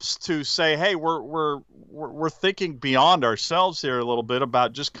attempts to say, hey, we're thinking beyond ourselves here a little bit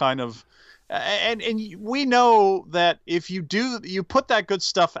about just kind of, and we know that if you put that good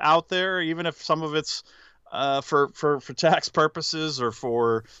stuff out there, even if some of it's for tax purposes or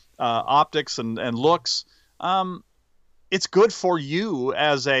for optics and looks, it's good for you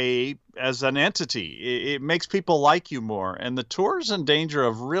as an entity. It makes people like you more, and the tour's in danger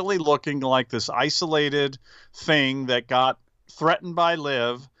of really looking like this isolated thing that got threatened by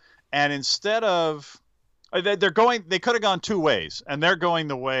LIV, and instead of they could have gone two ways, and they're going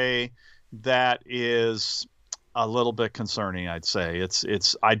the way that is a little bit concerning. I'd say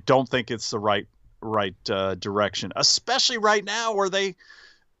I don't think it's the right direction, especially right now where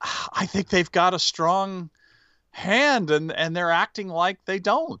I think they've got a strong hand, and they're acting like they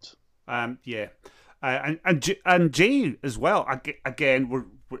don't. And Jay as well. Again,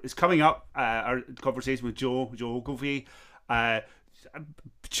 it's coming up. Our conversation with Joe Ogilvie.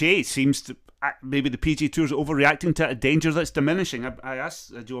 Jay seems to maybe the PGA Tour's overreacting to a danger that's diminishing. I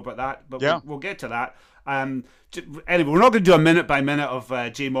asked Joe about that, but we'll get to that. Anyway, we're not going to do a minute by minute of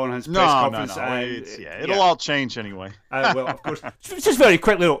Jay Monahan's press conference. It'll all change anyway. Well, of course. Just very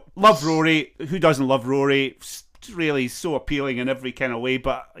quickly, love Rory. Who doesn't love Rory? Really so appealing in every kind of way.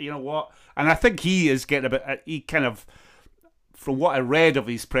 But you know what? And I think he is getting a bit. He kind of, from what I read of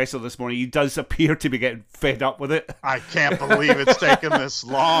his presser this morning, he does appear to be getting fed up with it. I can't believe it's taken this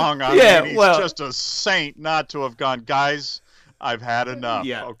long. I mean, he's just a saint not to have gone, guys, I've had enough.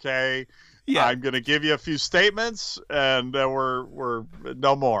 Yeah. Okay. Yeah. I'm going to give you a few statements, and we're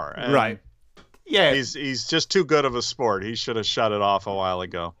no more. And right. Yeah. He's just too good of a sport. He should have shut it off a while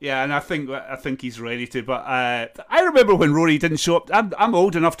ago. Yeah, and I think he's ready to. But I remember when Rory didn't show up. I'm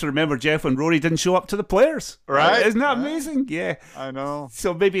old enough to remember, Jeff, when Rory didn't show up to the Players. Right? Isn't that amazing? Yeah. I know.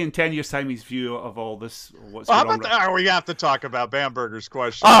 So maybe in 10 years' time, his view of all this, what's going on. We have to talk about Bamberger's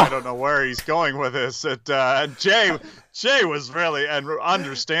question. I don't know where he's going with this. Jay was really, and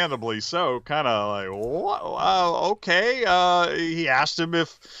understandably so, kind of like, what? Okay. He asked him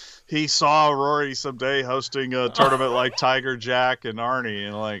if he saw Rory someday hosting a tournament like Tiger, Jack, and Arnie,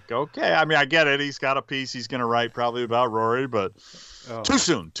 and like, okay. I mean, I get it. He's got a piece he's going to write probably about Rory, but too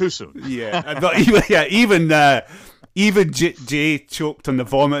soon. Yeah. Even Jay choked on the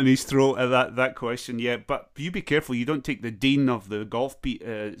vomit in his throat at that question. Yeah, but you be careful. You don't take the dean of the golf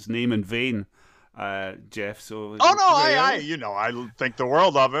his name in vain. Jeff. So oh no, I think the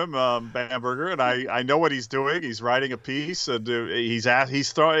world of him, Bamberger, and I know what he's doing. He's writing a piece, and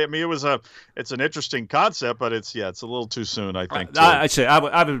he's throwing. I mean, it's an interesting concept, but it's a little too soon. I think. Actually,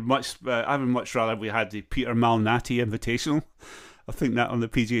 I would much rather we had the Peter Malnati Invitational. I think that on the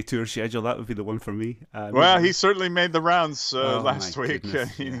PGA Tour schedule, that would be the one for me. Well, he certainly made the rounds last week.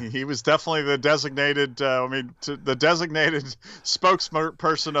 He was definitely the designated, the designated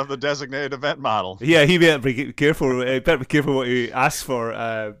spokesperson of the designated event model. Yeah, he better be careful. Better be careful what he asks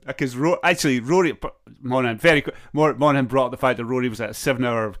for, because Rory Monaghan brought up the fact that Rory was at a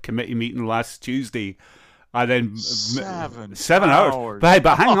 7-hour committee meeting last Tuesday. And then 7 hours.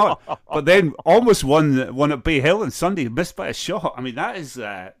 But hang on. But then almost won at Bay Hill on Sunday, missed by a shot. I mean, that is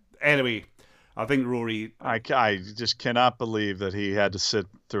anyway. I think Rory. I just cannot believe that he had to sit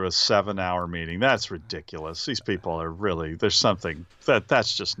through a 7-hour meeting. That's ridiculous. These people are really. There's something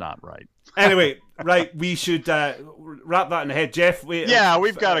that's just not right. Anyway, right. We should wrap that in the head, Jeff.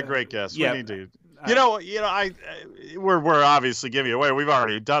 We've got a great guest. We need to. We're obviously giving away. We've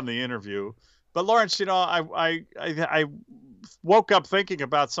already done the interview. But Lawrence, I woke up thinking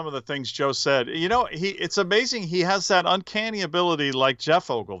about some of the things Joe said. It's amazing. He has that uncanny ability, like Geoff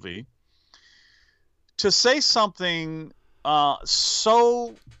Ogilvy, to say something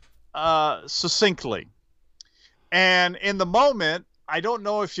so succinctly, and in the moment, I don't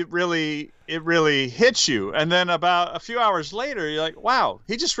know if it really hits you. And then about a few hours later, you're like, wow,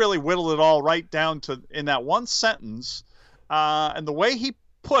 he just really whittled it all right down to in that one sentence, and the way he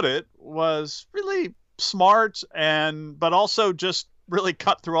put it was really smart, but also just really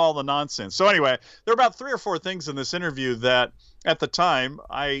cut through all the nonsense. So anyway, there are about 3 or 4 things in this interview that at the time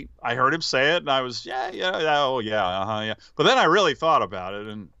I heard him say it, and I was yeah. But then I really thought about it,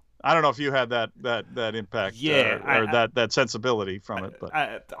 and I don't know if you had that impact, or that sensibility from it.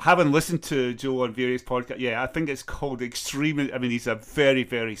 But having listened to Joe on various podcasts, I think it's called extreme. I mean, he's a very,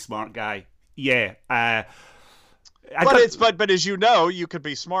 very smart guy. But as you know, you could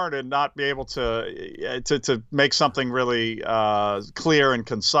be smart and not be able to make something really clear and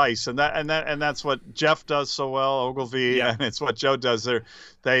concise, and that's what Jeff does so well, Ogilvy, and it's what Joe does.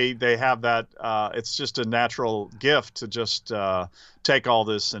 They have that. It's just a natural gift to just take all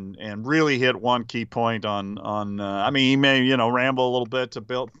this and really hit one key point on. I mean, he may ramble a little bit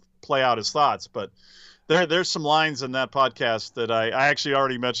to play out his thoughts, but. There's some lines in that podcast that I actually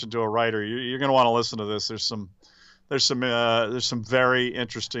already mentioned to a writer. You're going to want to listen to this. There's some very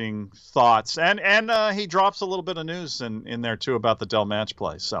interesting thoughts, and he drops a little bit of news in there too about the Dell Match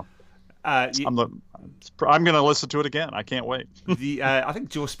Play. So I'm going to listen to it again. I can't wait. I think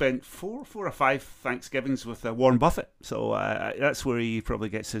Joe spent four or five Thanksgivings with Warren Buffett, so that's where he probably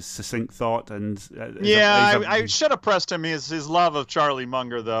gets his succinct thought. And I should have pressed him his love of Charlie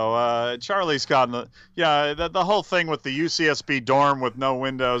Munger, though. Charlie's gotten the whole thing with the UCSB dorm with no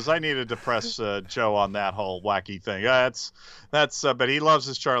windows. I needed to press Joe on that whole wacky thing. But he loves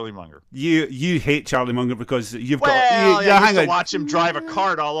his Charlie Munger. You hate Charlie Munger because you've got. I used to watch him drive a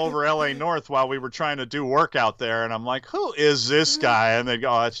cart all over LA North while we were trying to do work out there, and I'm like, who is this guy? And they go,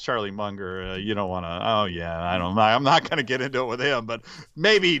 oh, that's Charlie Munger. You don't want to. Oh yeah, I'm not going to get into it with him, but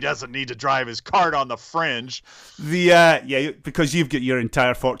maybe he doesn't need to drive his cart on the fringe. Because you've got your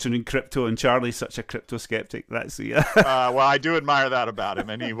entire fortune in crypto, and Charlie's such a crypto skeptic. That's the. Well, I do admire that about him,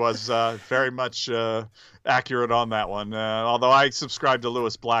 and he was very much. Accurate on that one. Although I subscribe to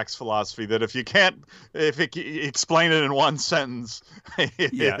Lewis Black's philosophy that if you explain it in one sentence,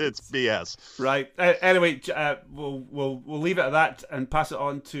 it's BS. Right. Anyway, we'll leave it at that and pass it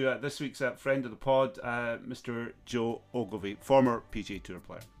on to this week's friend of the pod, Mr. Joe Ogilvy, former PGA Tour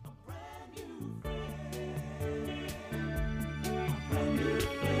player.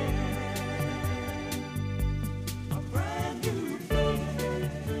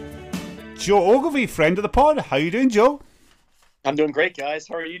 Joe Ogilvy, friend of the pod. How you doing, Joe? I'm doing great, guys.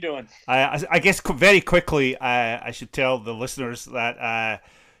 How are you doing? I guess very quickly, I should tell the listeners that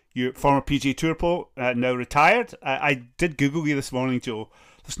you're former PGA Tour pro, now retired. I did Google you this morning, Joe.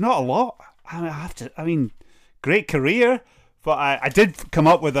 There's not a lot. Great career, but I did come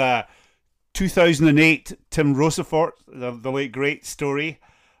up with a 2008 Tim Roosevelt, the late great story,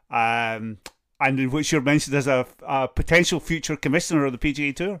 and in which you're mentioned as a potential future commissioner of the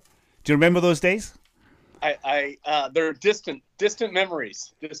PGA Tour. Do you remember those days? They're distant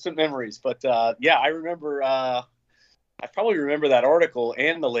memories, but I remember. I probably remember that article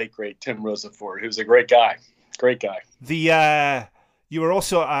and the late great Tim Roosevelt, who's a great guy. You were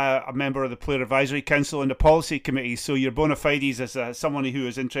also a member of the Player Advisory Council and the Policy Committee, so your bona fides as someone who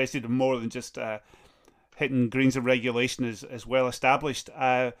is interested in more than just hitting greens and regulation is well established.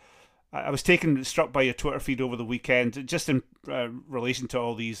 I was struck by your Twitter feed over the weekend, just in relation to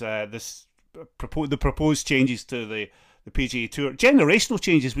all these the proposed changes to the PGA Tour, generational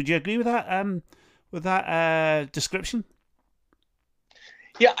changes. Would you agree with that? Description?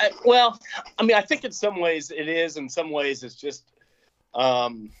 Yeah, well, I mean, I think in some ways it is. In some ways, it's just,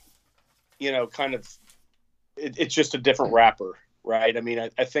 kind of, it's just a different wrapper, right? I mean,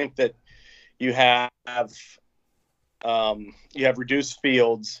 I think that you have reduced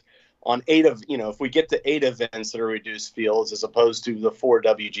fields on if we get to 8 events that are reduced fields as opposed to the 4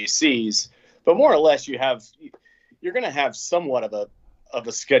 WGCs, but more or less you're going to have somewhat of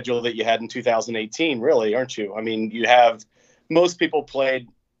a schedule that you had in 2018, really, aren't you? I mean, most people played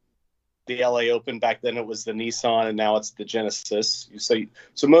the LA Open. Back then it was the Nissan, and now it's the Genesis.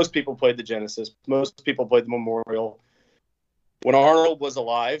 So most people played the Genesis. Most people played the Memorial. When Arnold was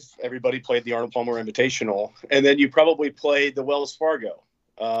alive, everybody played the Arnold Palmer Invitational, and then you probably played the Wells Fargo,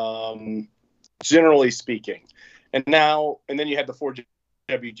 generally speaking. And then you had the 4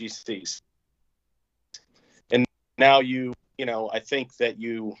 WGCs. And now I think that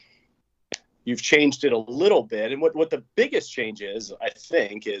you've changed it a little bit. And what the biggest change is, I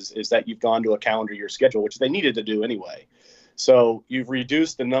think, is that you've gone to a calendar year schedule, which they needed to do anyway. So you've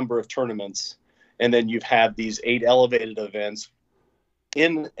reduced the number of tournaments, and then you've had these 8 elevated events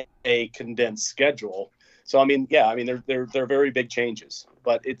in a condensed schedule. So I mean, they're very big changes,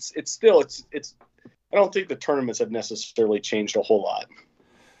 but it's still I don't think the tournaments have necessarily changed a whole lot.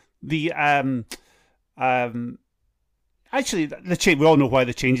 Actually, we all know why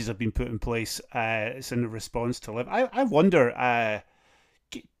the changes have been put in place. It's in response to LIV. I wonder,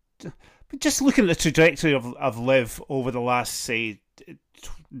 just looking at the trajectory of LIV over the last, say,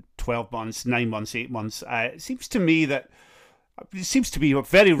 12 months, 9 months, 8 months, it seems to me that it seems to be a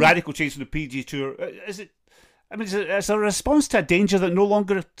very radical change from the PGA Tour. Is it a response to a danger that no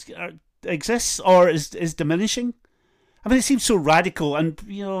longer exists or is diminishing? I mean, it seems so radical, and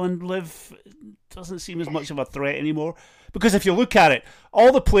LIV doesn't seem as much of a threat anymore. Because if you look at it,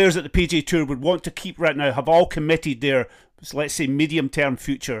 all the players at the PGA Tour would want to keep right now have all committed their, let's say, medium-term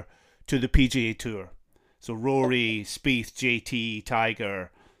future to the PGA Tour. So Rory, Spieth, JT,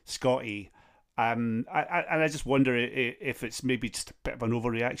 Tiger, Scotty. I just wonder if it's maybe just a bit of an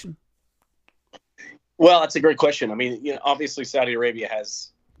overreaction. Well, that's a great question. I mean, obviously Saudi Arabia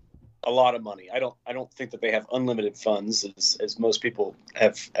has a lot of money. I don't think that they have unlimited funds as most people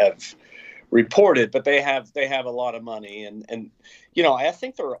have reported, but they have a lot of money, and I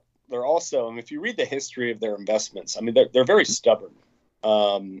think they're also. I mean, if you read the history of their investments, I mean, they're very stubborn.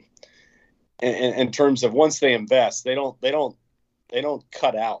 In terms of once they invest, they don't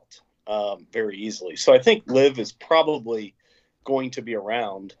cut out very easily. So I think LIV is probably going to be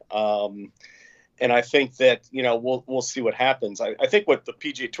around. And I think that, we'll see what happens. I think what the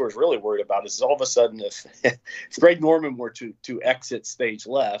PGA Tour is really worried about is all of a sudden if Greg Norman were to exit stage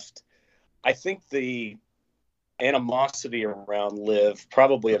left, I think the animosity around LIV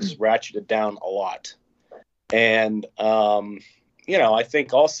probably has ratcheted down a lot. And, I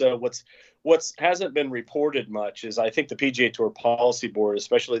think also what's hasn't been reported much is I think the PGA Tour Policy Board,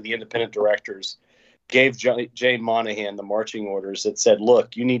 especially the independent directors, gave Jay Monahan the marching orders that said,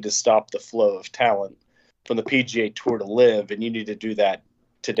 look, you need to stop the flow of talent from the PGA Tour to LIV, and you need to do that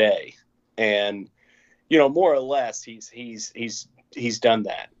today. And, more or less, he's done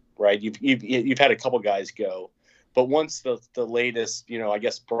that, right? You've had a couple guys go, but once the latest, I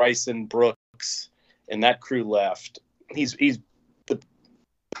guess Bryson Brooks and that crew left,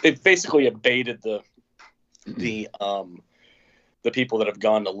 it basically abated the people that have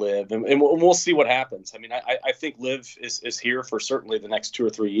gone to LIV, and we'll see what happens. I mean, I think LIV is here for certainly the next 2 or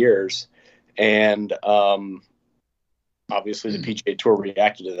 3 years, and obviously the PGA Tour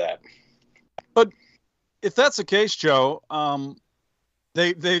reacted to that. But if that's the case, Joe, so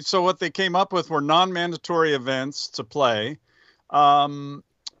what they came up with were non-mandatory events to play, and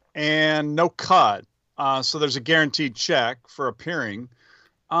no cut. So there's a guaranteed check for appearing.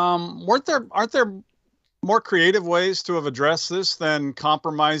 Aren't there more creative ways to have addressed this than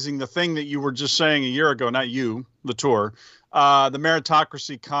compromising the thing that you were just saying a year ago, not you, the tour, the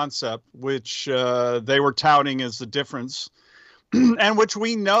meritocracy concept, which they were touting as the difference, and which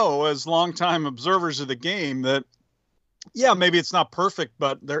we know as longtime observers of the game that, yeah, maybe it's not perfect,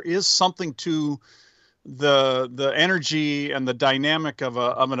 but there is something to the energy and the dynamic of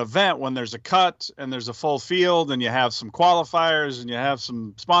an event when there's a cut and there's a full field and you have some qualifiers and you have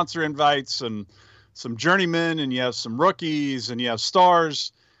some sponsor invites and some journeymen and you have some rookies and you have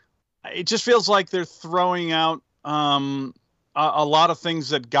stars. It just feels like they're throwing out a lot of things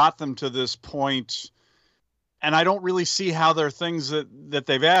that got them to this point. And I don't really see how there are things that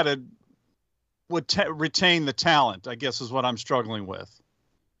they've added would retain the talent, I guess, is what I'm struggling with.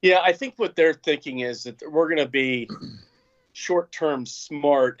 Yeah, I think what they're thinking is that we're going to be short-term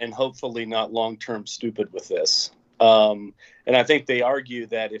smart and hopefully not long-term stupid with this. And I think they argue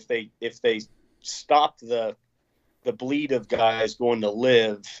that if they stop the bleed of guys going to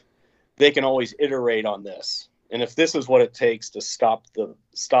live, they can always iterate on this. And if this is what it takes to stop the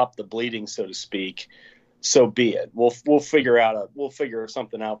bleeding, so to speak, so be it. We'll figure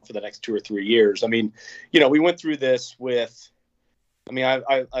something out for the next 2 or 3 years. I mean, we went through this with. I mean,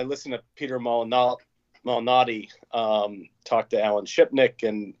 I listened to Peter Malnati talk to Alan Shipnick,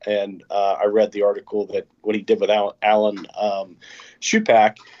 and I read the article that what he did with Alan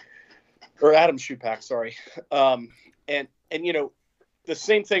Shupak, or Adam Shupak, sorry. And the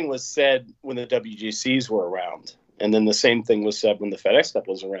same thing was said when the WGCs were around. And then the same thing was said when the FedEx Cup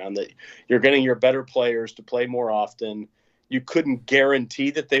was around, that you're getting your better players to play more often. You couldn't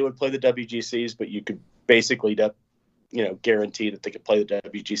guarantee that they would play the WGCs, but you could basically guarantee that they could play the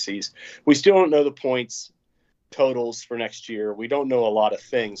WGCs. We still don't know the points totals for next year. We don't know a lot of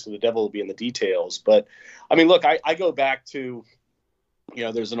things, so the devil will be in the details. But, I mean, look, I go back to,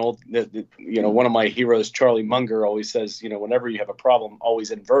 there's an old, one of my heroes, Charlie Munger, always says, whenever you have a problem, always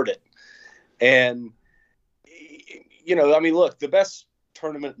invert it. And, I mean, look, the best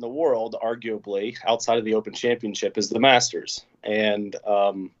tournament in the world, arguably, outside of the Open Championship, is the Masters. And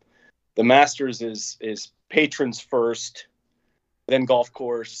the Masters is patrons first, then golf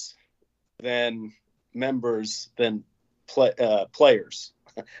course, then members, then players.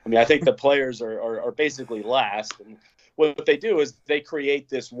 I mean, I think the players are basically last. And what they do is they create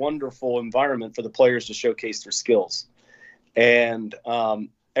this wonderful environment for the players to showcase their skills. And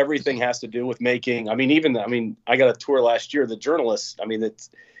everything has to do with making. I mean, I got a tour last year. The journalists. I mean,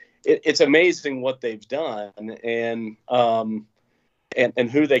 it's amazing what they've done, and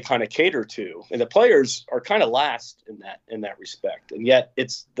who they kind of cater to. And the players are kind of last in that respect, and yet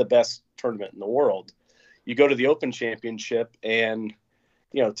it's the best tournament in the world. You go to the Open Championship, and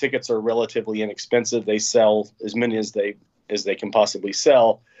tickets are relatively inexpensive. They sell as many as they can possibly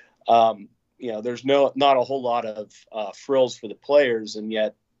sell. There's not a whole lot of frills for the players, and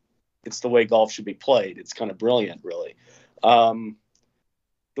yet it's the way golf should be played. It's kind of brilliant, really.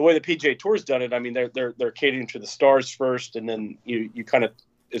 The way the PGA Tour's done it, I mean, they're catering to the stars first, and then you kind of,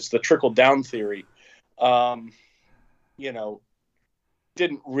 it's the trickle down theory.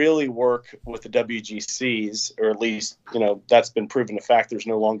 Didn't really work with the WGCs, or at least that's been proven a fact. There's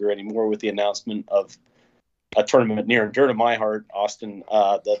no longer anymore with the announcement of a tournament near and dear to my heart, Austin,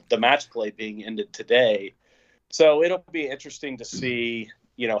 the match play being ended today. So it'll be interesting to see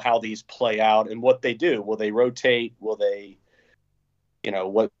how these play out and what they do. Will they rotate? Will they?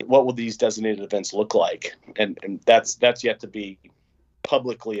 What will these designated events look like? And that's yet to be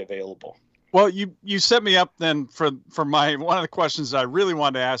publicly available. Well, you set me up then for my one of the questions I really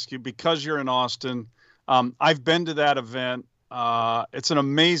wanted to ask you, because you're in Austin. I've been to that event. It's an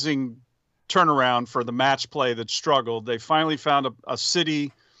amazing turnaround for the match play that struggled. They finally found a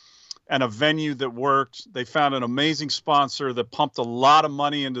city and a venue that worked. They found an amazing sponsor that pumped a lot of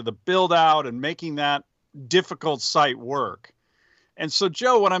money into the build out and making that difficult site work. And so,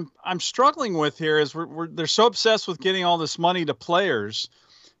 Joe, what I'm struggling with here is they're so obsessed with getting all this money to players.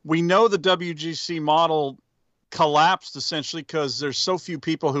 We know the WGC model collapsed essentially because there's so few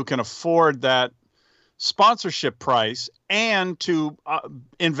people who can afford that sponsorship price and to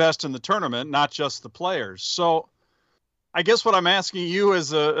invest in the tournament, not just the players. So I guess what I'm asking you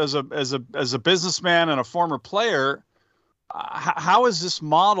as a businessman and a former player, how is this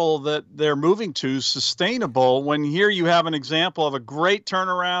model that they're moving to sustainable when here you have an example of a great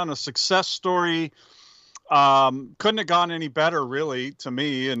turnaround, a success story? Couldn't have gone any better, really, to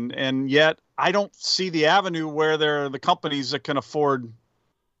me. And yet I don't see the avenue where there are the companies that can afford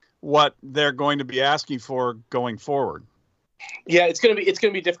what they're going to be asking for going forward. Yeah, it's going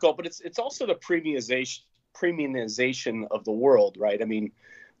to be difficult, but it's also the premiumization of the world, right? I mean,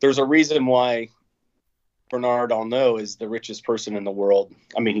 there's a reason why Bernard Arnault is the richest person in the world.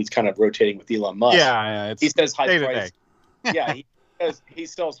 I mean, he's kind of rotating with Elon Musk. Yeah, he says high price. Yeah, he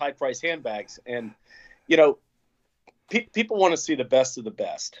sells high price handbags, and people want to see the best of the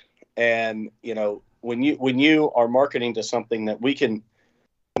best. And when you are marketing to something that we can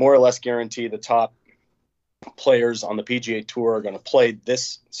more or less guarantee the top players on the PGA Tour are going to play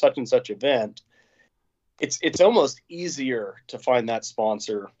this such and such event, it's almost easier to find that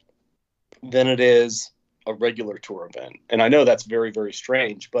sponsor than it is a regular tour event. And I know that's very, very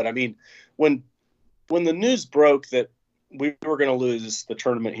strange, but I mean, when the news broke that we were going to lose the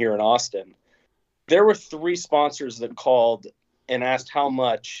tournament here in Austin, there were 3 sponsors that called and asked how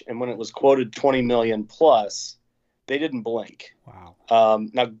much, and when it was quoted 20 million plus, they didn't blink. Wow.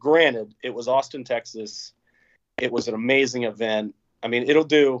 Now, granted, it was Austin, Texas. It was an amazing event. I mean, it'll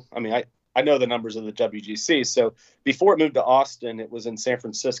do. I mean, I know the numbers of the WGC. So before it moved to Austin, it was in San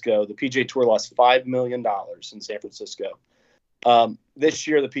Francisco. The PGA Tour lost $5 million in San Francisco. This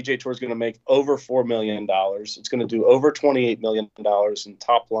year, the PGA Tour is going to make over $4 million. It's going to do over $28 million in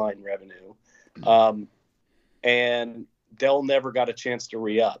top line revenue. And Dell never got a chance to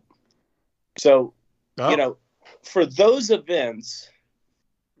re-up. So, you know, for those events,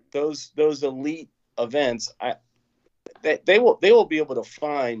 those elite events, they will be able to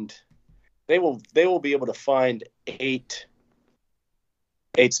find eight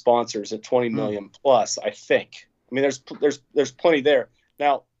sponsors at 20 million plus, I think. I mean, there's plenty there.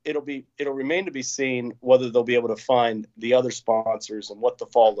 Now, it'll remain to be seen whether they'll be able to find the other sponsors and what the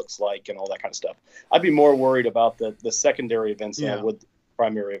fall looks like and all that kind of stuff. I'd be more worried about the secondary events than I would the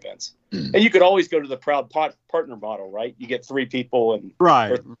primary events. And you could always go to the proud partner model, right? You get three people and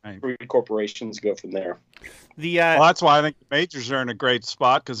three corporations, go from there. Well, that's why I think the majors are in a great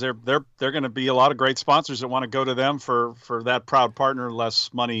spot, because they're going to be a lot of great sponsors that want to go to them for that proud partner,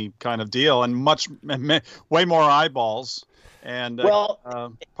 less money kind of deal, and way more eyeballs. And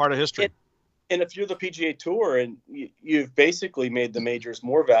part of history. And if you're the PGA Tour, and you've basically made the majors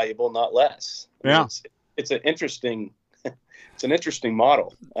more valuable, not less. I mean, it's an interesting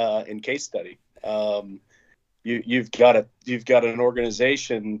model in case study. You've got an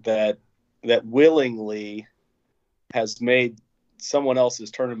organization that willingly has made someone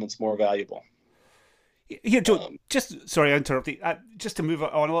else's tournaments more valuable. Yeah, Joe, sorry, I interrupted. Just to move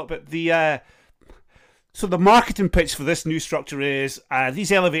on a little bit, so the marketing pitch for this new structure is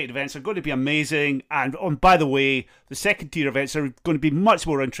these elevated events are going to be amazing, and by the way, the second tier events are going to be much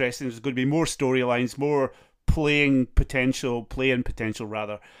more interesting. There's going to be more storylines, more play-in potential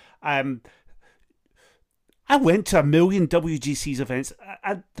rather. I went to 1 million WGC's events,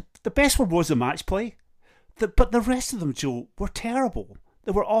 and the best one was the match play. But the rest of them, Joe, were terrible.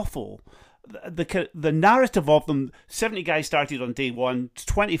 They were awful. The narrative of them, 70 guys started on day one,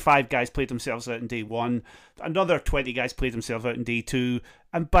 25 guys played themselves out on day one, another 20 guys played themselves out on day two,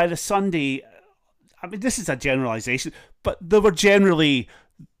 and by the Sunday, I mean, this is a generalization, but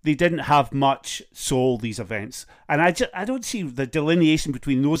they didn't have much soul, these events. And I don't see the delineation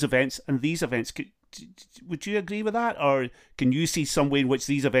between those events and these events. Would you agree with that? Or can you see some way in which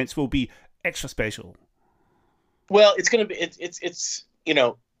these events will be extra special? Well, it's going to be, it's you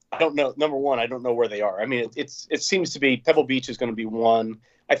know, I don't know. Number one, I don't know where they are. I mean, it seems to be Pebble Beach is going to be one.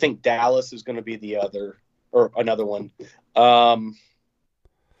 I think Dallas is going to be the other, or another one.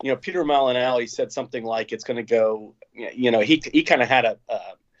 You know, Peter Malinelli said something like it's going to go, you know, he kind of had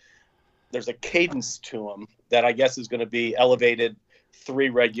there's a cadence to him that I guess is going to be elevated, 3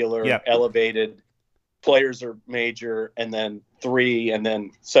 regular, elevated, players are major, and then 3, and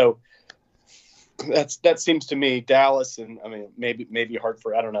then so that seems to me Dallas, and I mean maybe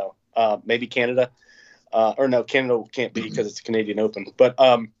Hartford, I don't know, maybe Canada, or no, Canada can't be because it's a Canadian Open, but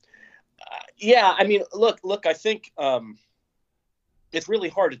yeah, I mean look, I think it's really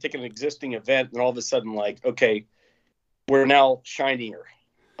hard to take an existing event and all of a sudden, like, okay, we're now shinier,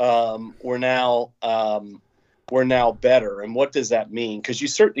 we're now better, and what does that mean? Because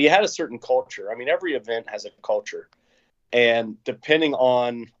you had a certain culture. I mean, every event has a culture, and depending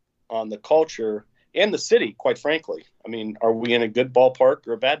on the culture and the city, quite frankly, I mean, are we in a good ballpark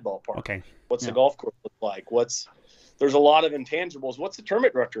or a bad ballpark? Okay. What's the golf course look like? There's a lot of intangibles. What's the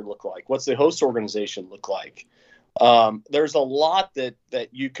tournament director look like? What's the host organization look like? There's a lot that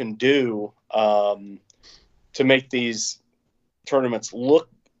you can do to make these tournaments look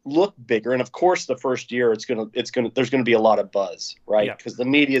bigger. And of course, the first year there's going to be a lot of buzz, right? Because the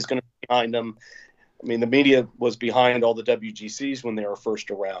media is going to be behind them. I mean, the media was behind all the WGCs when they were first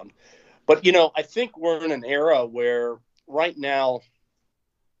around. But, you know, I think we're in an era where right now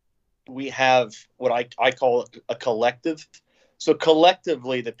we have what I call a collective. So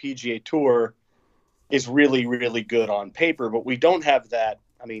collectively, the PGA Tour is really, really good on paper, but we don't have that.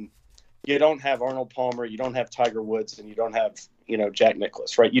 I mean, you don't have Arnold Palmer, you don't have Tiger Woods, and you don't have, you know, Jack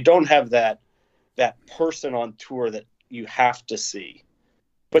Nicklaus, right? You don't have that person on tour that you have to see.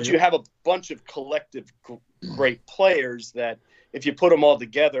 But you have a bunch of collective great players that if you put them all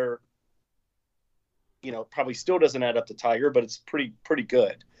together, you know, probably still doesn't add up to Tiger, but it's pretty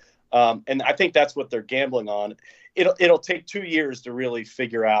good. And I think that's what they're gambling on. It'll take 2 years to really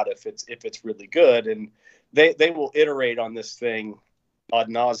figure out if it's really good, and they will iterate on this thing ad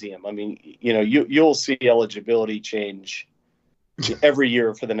nauseum. I mean, you know, you'll see eligibility change every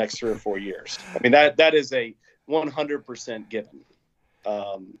year for the next 3 or 4 years. I mean, that is 100% given.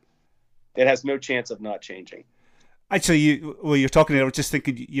 It has no chance of not changing. Actually, you're talking, I was just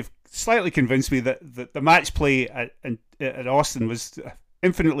thinking, you've slightly convinced me that the match play at Austin was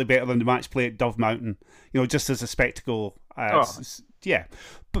infinitely better than the match play at Dove Mountain. Just as a spectacle. Yeah,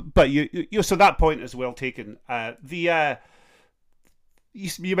 but you so that point is well taken.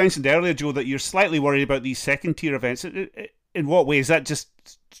 You mentioned earlier, Joe, that you're slightly worried about these second tier events. In what way? Is that just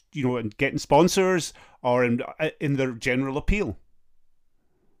in getting sponsors, or in their general appeal?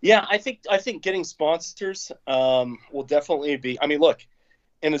 Yeah, I think getting sponsors will definitely be. I mean, look,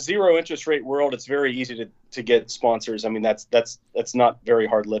 in a zero interest rate world, it's very easy to get sponsors. I mean, that's not very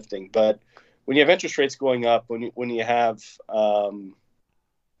hard lifting. But when you have interest rates going up, when you have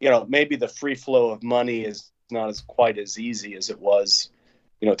maybe the free flow of money is not as quite as easy as it was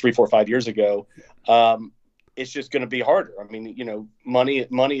 3, 4, 5 years ago. It's just going to be harder. I mean, money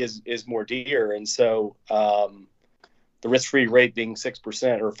is more dear, and so the risk-free rate being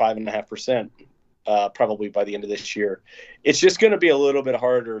 6% or 5.5%, probably by the end of this year, it's just going to be a little bit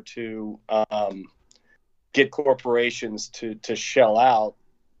harder to get corporations to shell out,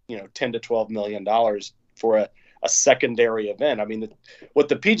 $10 to $12 million for a secondary event. I mean, what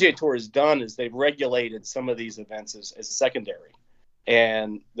the PGA Tour has done is they've regulated some of these events as secondary,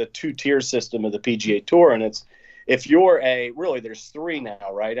 and the two-tier system of the PGA Tour, and if you're really, there's three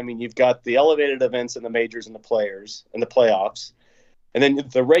now, right? I mean, you've got the elevated events and the majors and the players and the playoffs, and then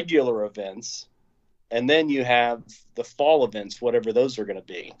the regular events, and then you have the fall events, whatever those are going to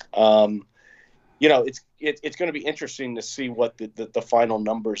be. It's going to be interesting to see what the final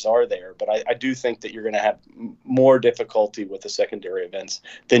numbers are there, but I do think that you're going to have more difficulty with the secondary events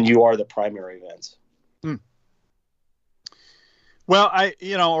than you are the primary events. Well,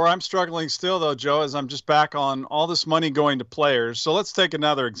 I'm struggling still though, Joe, as I'm just back on all this money going to players. So let's take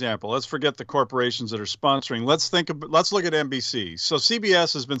another example. Let's forget the corporations that are sponsoring. Let's look at NBC. So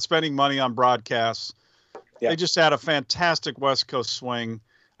CBS has been spending money on broadcasts. Yeah. They just had a fantastic West Coast swing.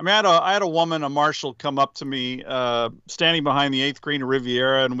 I mean, I had a woman, a marshal, come up to me, standing behind the 8th green of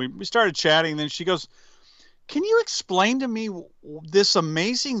Riviera, and we started chatting. And then she goes, "Can you explain to me this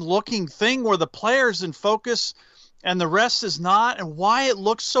amazing looking thing where the player's in focus and the rest is not, and why it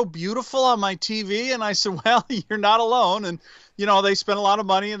looks so beautiful on my TV?" And I said, well, you're not alone. And, they spend a lot of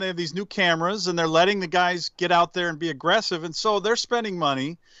money, and they have these new cameras, and they're letting the guys get out there and be aggressive. And so they're spending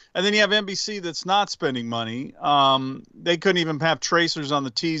money. And then you have NBC that's not spending money. They couldn't even have tracers on the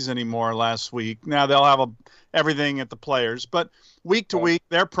tees anymore last week. Now they'll have everything at the players. But week to week,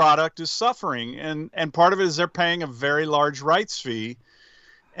 their product is suffering. And part of it is they're paying a very large rights fee.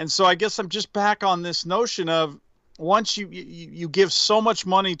 And so I guess I'm just back on this notion of, once you give so much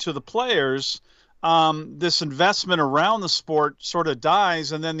money to the players, this investment around the sport sort of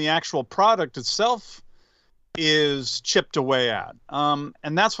dies, and then the actual product itself is chipped away at.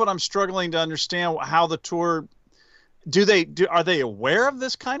 And that's what I'm struggling to understand, how the tour, are they aware of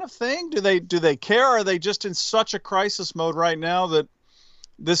this kind of thing? Do they care? Or are they just in such a crisis mode right now that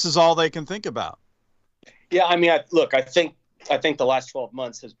this is all they can think about? Yeah, I mean, I think the last 12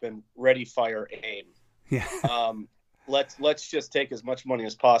 months has been ready, fire, aim. Yeah. Let's just take as much money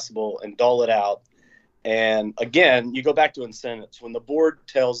as possible and dole it out. And again, you go back to incentives. When the board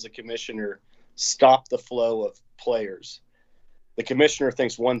tells the commissioner, stop the flow of players, the commissioner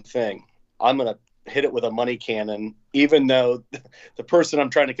thinks one thing: I'm going to hit it with a money cannon, even though the person I'm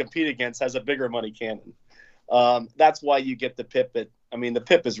trying to compete against has a bigger money cannon. That's why you get the PIP the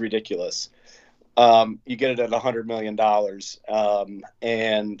PIP is ridiculous. You get it at $100 million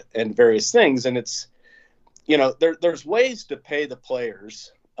and various things. And it's, there's ways to pay the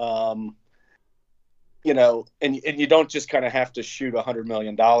players, and you don't just kind of have to shoot $100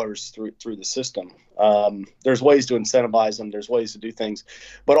 million through the system. There's ways to incentivize them. There's ways to do things.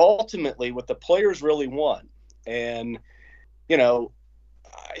 But ultimately, what the players really want, and,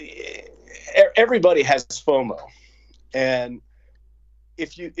 everybody has FOMO. And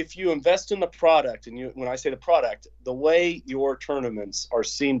if you invest in the product, and when I say the product, the way your tournaments are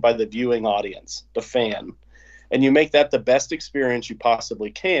seen by the viewing audience, the fan, and you make that the best experience you possibly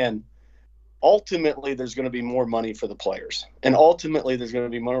can, ultimately there's going to be more money for the players. And ultimately there's going to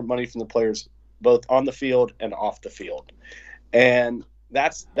be more money from the players both on the field and off the field. And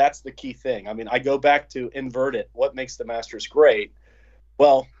that's the key thing. I mean, I go back to invert it. What makes the Masters great?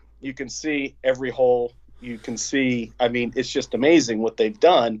 Well, you can see every hole. You can see, it's just amazing what they've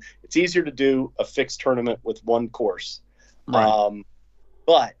done. It's easier to do a fixed tournament with one course. Right.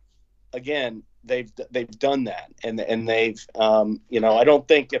 But again, they've done that, and they've I don't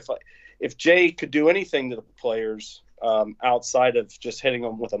think if Jay could do anything to the players outside of just hitting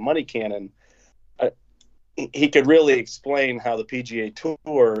them with a money cannon, he could really explain how the PGA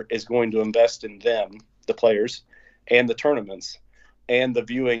Tour is going to invest in them, the players, and the tournaments, and the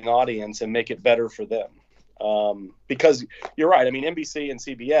viewing audience, and make it better for them. Because you're right. I mean, NBC and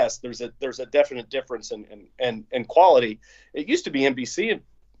CBS, there's a definite difference in quality. It used to be NBC,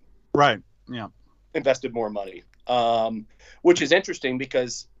 right? Yeah, invested more money, which is interesting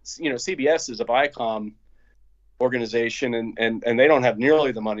because CBS is a Viacom organization, and they don't have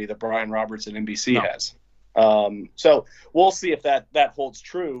nearly the money that Brian Roberts and NBC has. So we'll see if that holds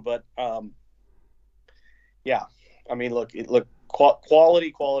true. But yeah, I mean, look,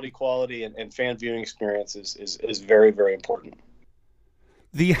 quality, and fan viewing experience is very, very important.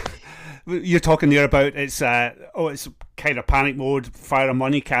 You're talking there about it's kind of panic mode, fire a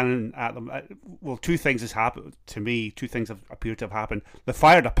money cannon at them. Well, two things has happened to me. Two things have appeared to have happened. They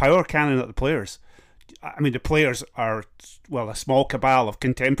fired a power cannon at the players. I mean, the players are, well, a small cabal of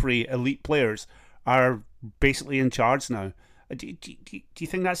contemporary elite players are basically in charge now. Do you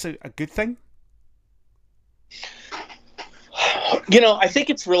think that's a good thing? I think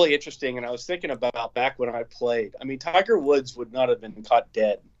it's really interesting, and I was thinking about back when I played. I mean, Tiger Woods would not have been caught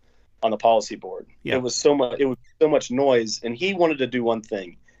dead on the policy board. Yeah. It was so much noise, and he wanted to do one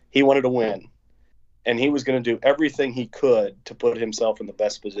thing. He wanted to win, and he was going to do everything he could to put himself in the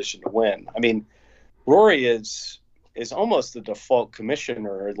best position to win. I mean, Rory is almost the default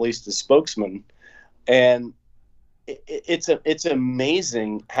commissioner, or at least the spokesman, and it's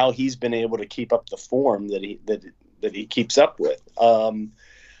amazing how he's been able to keep up the form that he keeps up with. I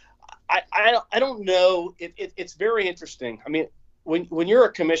don't know. It's very interesting. I mean, when you're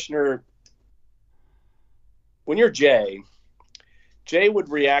a commissioner, when you're Jay would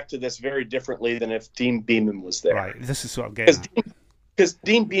react to this very differently than if Dean Beeman was there. Right. This is what I'm getting. Because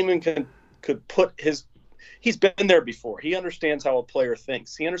Dean Beeman could put he's been there before. He understands how a player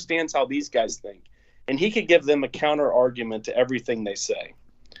thinks. He understands how these guys think, and he could give them a counter argument to everything they say.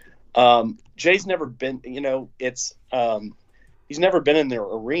 Jay's never been, he's never been in their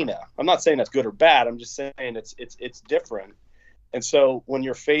arena. I'm not saying that's good or bad. I'm just saying it's different. And so when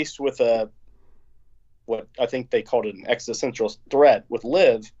you're faced with what I think they called it an existential threat with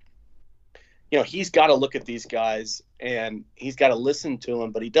Liv, he's got to look at these guys and he's got to listen to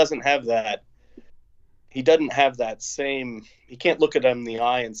them, but he doesn't have that same. He can't look at them in the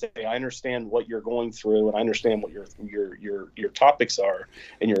eye and say, "I understand what you're going through, and I understand what your topics are,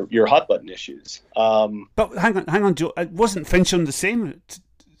 and your hot button issues." But hang on, Joe. Wasn't Finch on the same?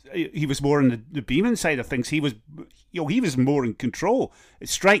 He was more on the Beeman side of things. He was more in control. It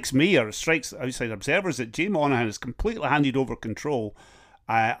strikes me, or it strikes outside observers, that Jay Monahan has completely handed over control,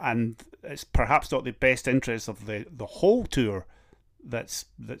 and it's perhaps not the best interest of the whole tour that's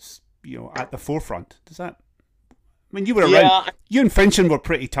at the forefront. Does that? I mean, you were around. Yeah. You and Finchon were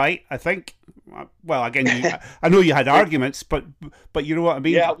pretty tight, I think. Well, again, I know you had arguments, but you know what I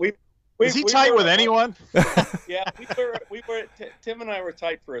mean. Yeah, is he tight with anyone? Yeah, we were. Tim and I were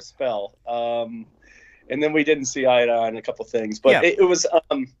tight for a spell, and then we didn't see eye to eye on a couple things. But yeah. It was,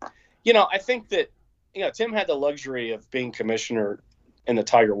 I think that Tim had the luxury of being commissioner in the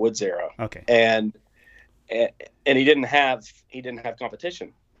Tiger Woods era. Okay, and he didn't have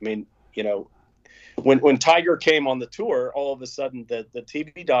competition. I mean, when Tiger came on the tour, all of a sudden the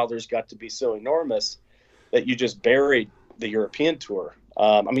TV dollars got to be so enormous that you just buried the European tour.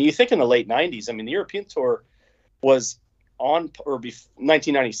 I mean, you think in the late 90s, I mean, the European tour was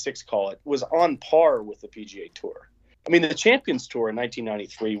 1996, was on par with the PGA Tour. I mean, the Champions Tour in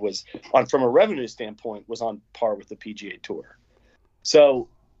 1993 was from a revenue standpoint, was on par with the PGA Tour. So,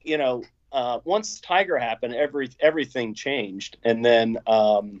 once Tiger happened, everything changed, and then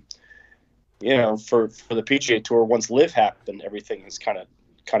for the PGA Tour, once Liv happened, everything has kind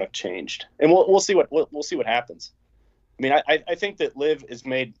of changed, and we'll see what happens. I mean, I think that Liv has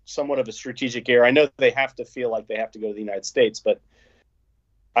made somewhat of a strategic error. I know they have to feel like they have to go to the United States, but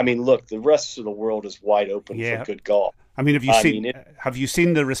I mean, look, the rest of the world is wide open for good golf. I mean, have you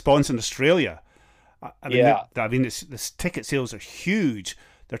seen the response in Australia? The ticket sales are huge.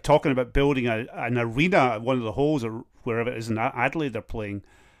 They're talking about building an arena at one of the holes or wherever it is in Adelaide they're playing.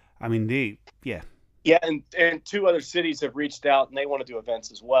 I mean, Yeah, and two other cities have reached out and they want to do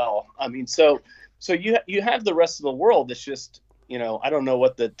events as well. I mean, so you have the rest of the world. It's just, I don't know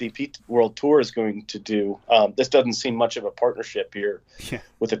what the DP World Tour is going to do. This doesn't seem much of a partnership here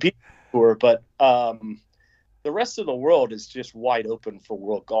with the PGA Tour, but the rest of the world is just wide open for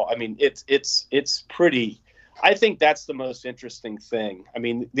world golf. I mean, it's pretty. I think that's the most interesting thing. I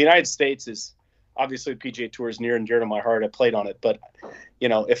mean, the United States is obviously the PGA Tour is near and dear to my heart. I played on it, but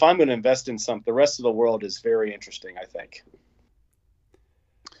if I'm going to invest in something, the rest of the world is very interesting, I think.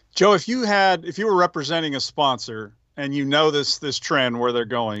 Joe, if you were representing a sponsor and you know this trend where they're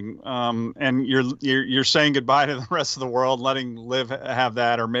going, and you're saying goodbye to the rest of the world, letting Live have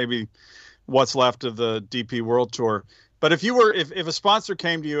that, or maybe what's left of the DP World Tour. But if a sponsor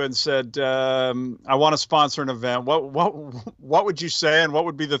came to you and said, I want to sponsor an event, what would you say, and what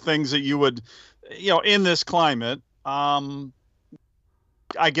would be the things that you would, in this climate,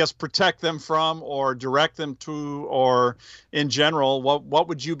 I guess, protect them from or direct them to, or in general, what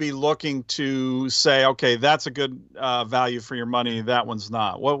would you be looking to say, okay, that's a good value for your money, that one's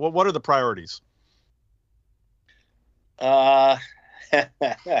not? What are the priorities? It's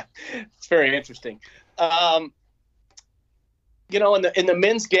very interesting. In the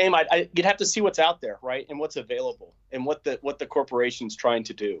men's game, you'd have to see what's out there, right, and what's available, and what the corporation's trying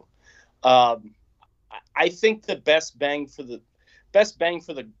to do. I think the best bang for the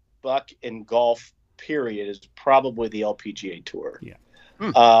buck in golf, period, is probably the LPGA Tour. Yeah.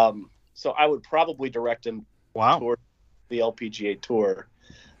 So I would probably direct him toward the LPGA Tour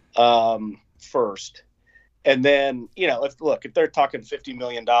first. And then, if they're talking $50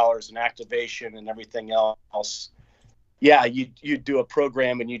 million in activation and everything else, yeah, you do a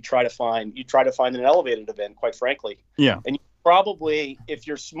program and you try to find an elevated event, quite frankly. Yeah. And you probably, if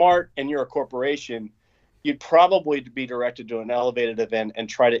you're smart and you're a corporation, you'd probably be directed to an elevated event and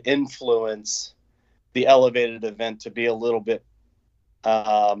try to influence the elevated event to be a little bit,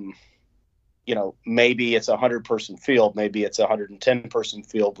 maybe it's a 100-person field, maybe it's a 110-person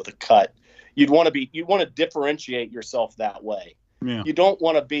field with a cut. You want to differentiate yourself that way. Yeah. You don't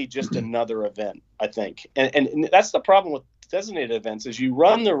want to be just another event, I think. And that's the problem with designated events, is you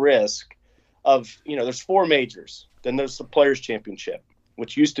run the risk of, there's 4 majors. Then there's the Players Championship,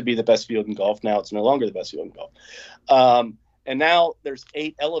 which used to be the best field in golf. Now it's no longer the best field in golf. And now there's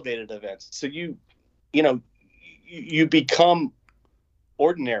 8 elevated events. So you become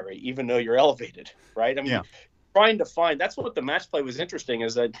ordinary, even though you're elevated, right? I mean, trying to find, that's what the match play was interesting,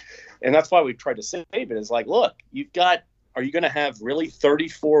 is that, and that's why we tried to save it, is like, look, are you going to have really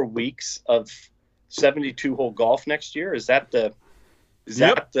 34 weeks of 72-hole golf next year? Is that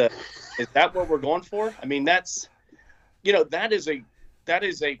what we're going for? I mean, that's, that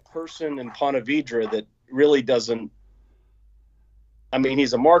is a person in Ponte Vedra that really doesn't, I mean,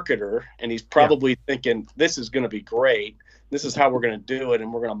 he's a marketer, and he's probably thinking, this is going to be great. This is how we're going to do it,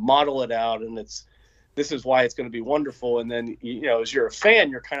 and we're going to model it out, and this is why it's going to be wonderful. And then, as you're a fan,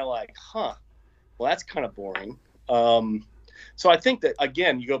 you're kind of like, well, that's kind of boring. So I think that,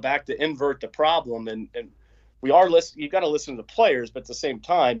 again, you go back to invert the problem, and you've got to listen to the players, but at the same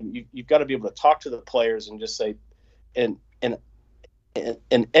time, you've got to be able to talk to the players and just say, and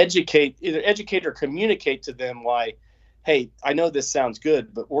educate or communicate to them why, hey, I know this sounds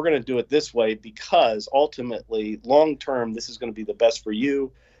good, but we're going to do it this way because ultimately, long term, this is going to be the best for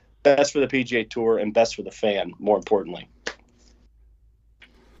you, best for the PGA Tour, and best for the fan, more importantly.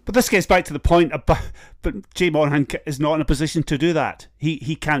 But this gets back to the point about, but Jay Monahan is not in a position to do that.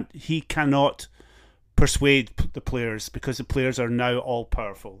 He cannot persuade the players, because the players are now all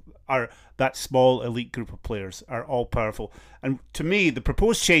powerful. That small elite group of players are all powerful. And to me, the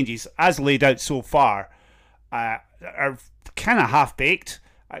proposed changes, as laid out so far, are kind of half baked.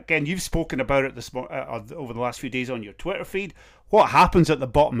 Again, you've spoken about it over the last few days on your Twitter feed. What happens at the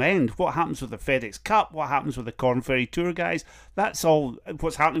bottom end? What happens with the FedEx Cup? What happens with the Corn Ferry Tour guys? That's all.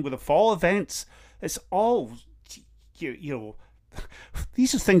 What's happening with the fall events? It's all,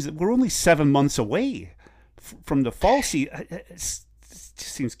 these are things that we're only 7 months away from the fall season. It just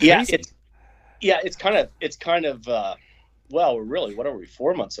seems crazy. It's kind of. Well, really, what are we?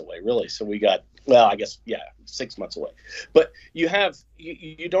 4 months away, really. So we got, well, I guess, 6 months away. But you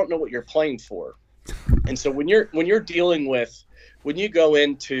don't know what you're playing for, and so when you're dealing with, when you go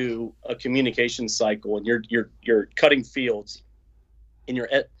into a communication cycle and you're cutting fields, and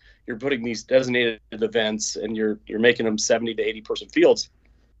you're putting these designated events and you're making them 70 to 80 person fields,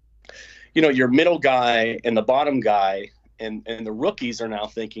 your middle guy and the bottom guy and the rookies are now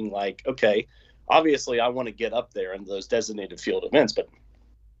thinking like, okay, obviously I want to get up there in those designated field events, but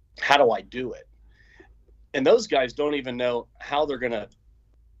how do I do it? And those guys don't even know how they're going to,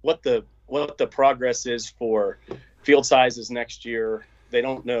 what the progress is for field sizes next year. They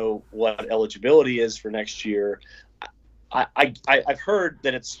don't know what eligibility is for next year. I've heard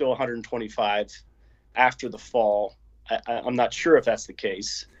that it's still 125 after the fall. I'm not sure if that's the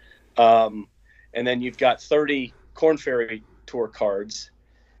case. And then you've got 30 Corn Ferry Tour cards,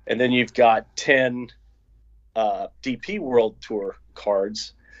 and then you've got 10 DP World Tour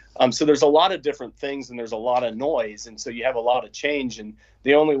cards. So there's a lot of different things, and there's a lot of noise, and so you have a lot of change. And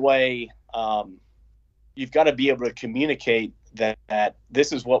the only way you've got to be able to communicate that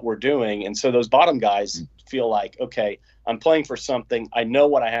this is what we're doing. And so those bottom guys feel like, okay, I'm playing for something. I know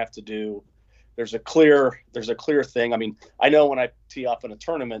what I have to do. There's a clear thing. I mean, I know when I tee off in a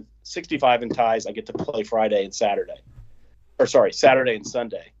tournament, 65 in ties, I get to play Saturday and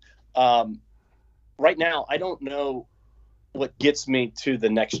Sunday. Right now, I don't know what gets me to the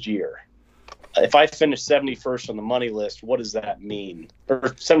next year. If I finish 71st on the money list, what does that mean? Or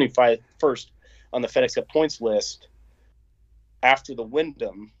 75st on the FedEx Cup points list after the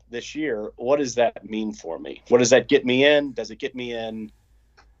Wyndham this year, what does that mean for me? What does that get me in? Does it get me in?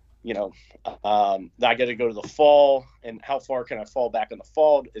 I got to go to the fall, and how far can I fall back in the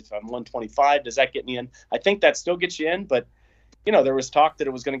fall? If I'm 125, does that get me in? I think that still gets you in, but there was talk that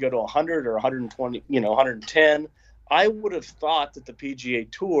it was going to go to 100 or 120, 110. I would have thought that the PGA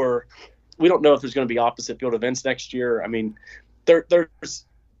Tour, we don't know if there's going to be opposite field events next year. I mean, there's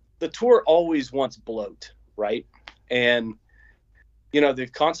the tour always wants bloat, right? And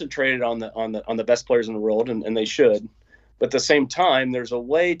they've concentrated on the best players in the world, and they should. But at the same time, there's a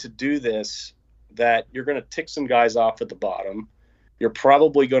way to do this that you're going to tick some guys off at the bottom. You're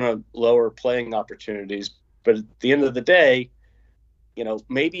probably going to lower playing opportunities. But at the end of the day,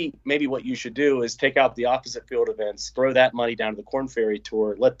 maybe what you should do is take out the opposite field events, throw that money down to the Korn Ferry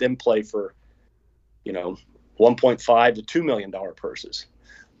Tour, let them play for, $1.5 to $2 million purses.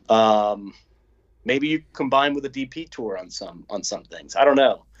 Maybe you combine with a DP Tour on some things. I don't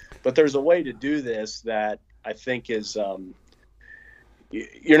know. But there's a way to do this that I think is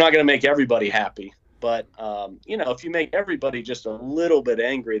you're not going to make everybody happy. But, if you make everybody just a little bit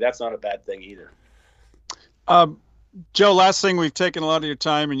angry, that's not a bad thing either. Joe, last thing, we've taken a lot of your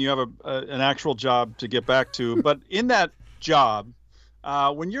time, and you have an actual job to get back to. But in that job,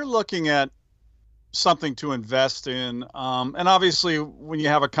 when you're looking at something to invest in, and obviously when you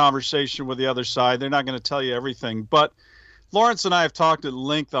have a conversation with the other side, they're not going to tell you everything. But Lawrence and I have talked at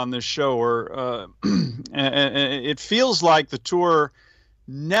length on this show, and it feels like the tour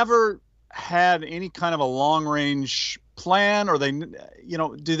never had any kind of a long-range plan, or they,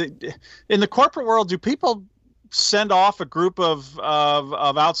 do they, in the corporate world, do people send off a group of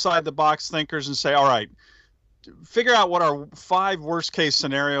outside the box thinkers and say, all right, figure out what our 5 worst case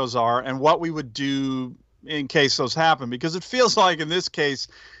scenarios are and what we would do in case those happen? Because it feels like in this case,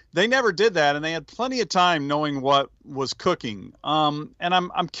 they never did that, and they had plenty of time knowing what was cooking. And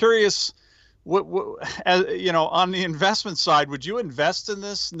I'm curious, what on the investment side, would you invest in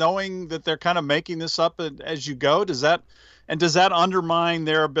this knowing that they're kind of making this up as you go? Does that undermine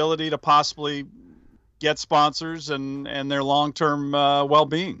their ability to possibly get sponsors and their long-term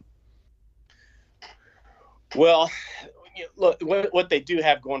well-being? Well, look, what they do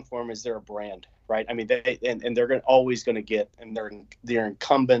have going for them is they're a brand, right? I mean, they're always going to get, and they're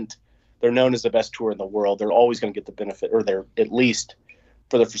incumbent. They're known as the best tour in the world. They're always going to get the benefit, or they're at least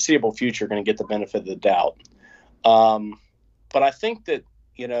for the foreseeable future going to get the benefit of the doubt. But I think that,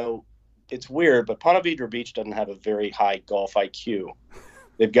 it's weird, but Ponte Vedra Beach doesn't have a very high golf IQ.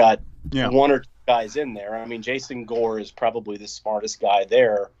 They've got one or two guys in there. I mean, Jason Gore is probably the smartest guy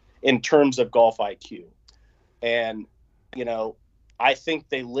there in terms of golf IQ. And, I think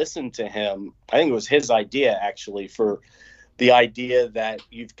they listened to him. I think it was his idea, actually, for the idea that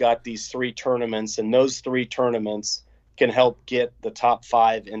you've got these 3 tournaments, and those 3 tournaments can help get the top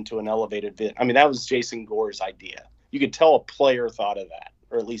 5 into an elevated bid. I mean, that was Jason Gore's idea. You could tell a player thought of that,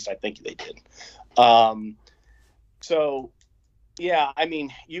 or at least I think they did. So, yeah, I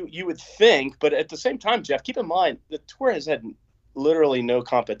mean, you would think, but at the same time, Jeff, keep in mind, the tour has had literally no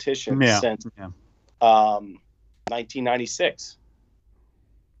competition since 1996.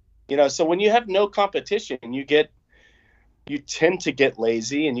 So when you have no competition, you tend to get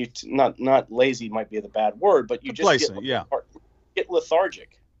lazy, and not lazy might be the bad word, but you just get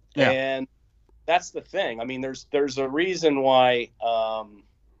lethargic. Yeah. And that's the thing. I mean, there's a reason why,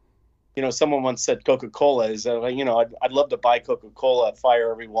 someone once said Coca-Cola is, I'd love to buy Coca-Cola, fire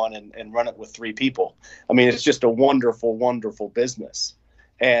everyone, and run it with 3 people. I mean, it's just a wonderful, wonderful business.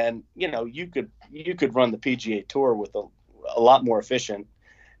 And, you could run the PGA Tour with a lot more efficient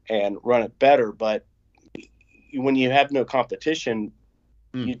and run it better. But when you have no competition,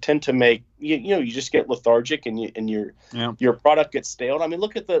 you tend to make, you just get lethargic, and your product gets stale. I mean,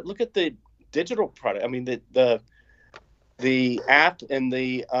 look at the digital product. I mean, the app and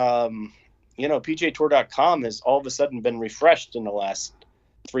the, PGAtour.com has all of a sudden been refreshed in the last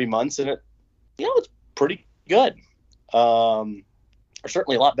 3 months, and it's pretty good. Or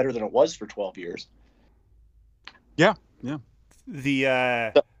certainly a lot better than it was for 12 years. Yeah.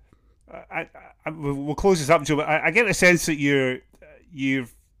 We'll close this up, Joe. But I get the sense that you're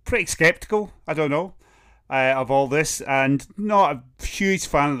pretty skeptical. I don't know. of all this, and not a huge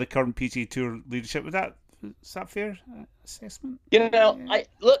fan of the current PGA Tour leadership. Is that fair assessment? You know,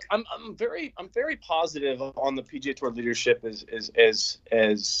 I'm very positive on the PGA Tour leadership as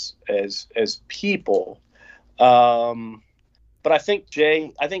people. But I think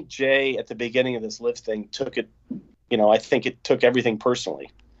Jay at the beginning of this LIV thing took it, I think it took everything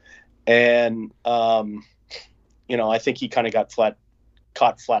personally. And, I think he kind of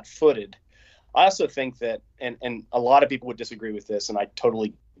caught flat-footed. I also think that, and a lot of people would disagree with this, and I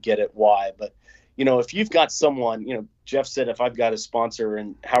totally get it why, but, if you've got someone, Jeff said, if I've got a sponsor,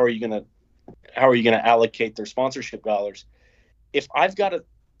 and how are you going to allocate their sponsorship dollars? If I've got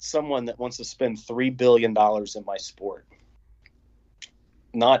someone that wants to spend $3 billion in my sport,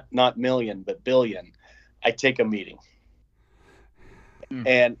 not million, but billion, I take a meeting.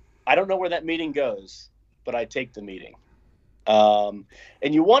 And I don't know where that meeting goes, but I take the meeting. And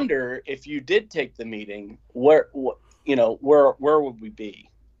you wonder, if you did take the meeting, where would we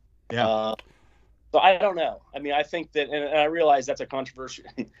be? Yeah. So I don't know. I mean, I think that, and I realize that's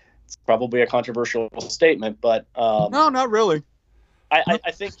it's probably a controversial statement, but no, not really. I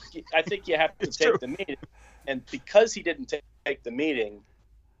think you have to take the meeting, and because he didn't take the meeting,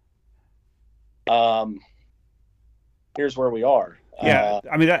 here's where we are. Yeah,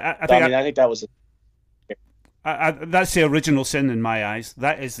 I think that was. That's the original sin in my eyes.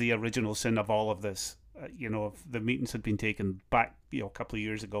 That is the original sin of all of this. If the meetings had been taken back, a couple of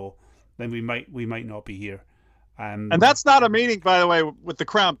years ago, then we might not be here. And that's not a meeting, by the way, with the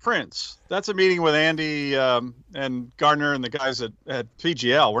Crown Prince. That's a meeting with Andy and Gardner and the guys at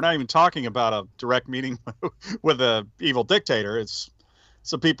PGL. We're not even talking about a direct meeting with a evil dictator. It's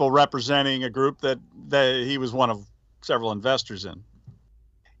some people representing a group that he was one of several investors in.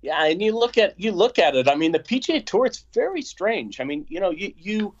 Yeah, and you look at it. I mean, the PGA Tour, it's very strange. I mean,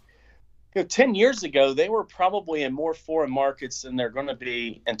 you 10 years ago, they were probably in more foreign markets than they're going to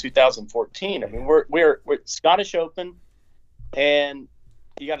be in 2014. I mean, we're Scottish Open, and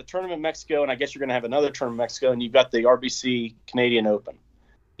you got a tournament in Mexico, and I guess you're going to have another tournament in Mexico, and you've got the RBC Canadian Open,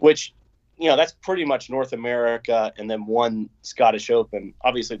 which, that's pretty much North America, and then one Scottish Open,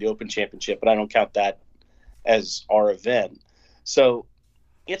 obviously the Open Championship, but I don't count that as our event. So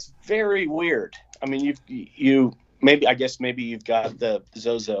it's very weird. I mean, maybe you've got the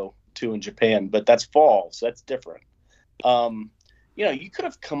Zozo too in Japan, but that's fall, so that's different. You could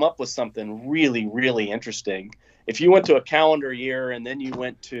have come up with something really, really interesting if you went to a calendar year and then you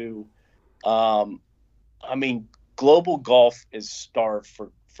went to, global golf is starved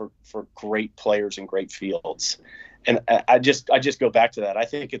for great players and great fields. And I just go back to that. I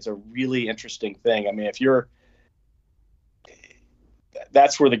think it's a really interesting thing. I mean,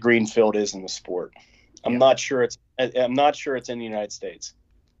 that's where the green field is in the sport. I'm not sure it's in the United States.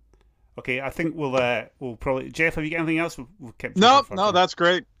 Okay, I think we'll probably, Jeff, have you got anything else? We'll keep No, that's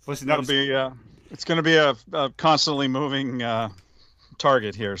great. Listen, it's going to be a constantly moving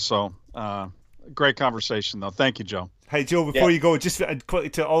target here. So great conversation, though. Thank you, Joe. Hey, Joe, before you go, just quickly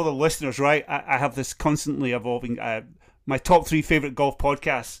to all the listeners, right? I have this constantly evolving, my top 3 favorite golf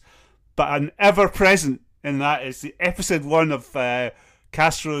podcasts, but an ever present in that is the episode 1 of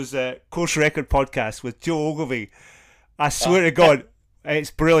Castro's Course Record podcast with Joe Ogilvy. I swear to God,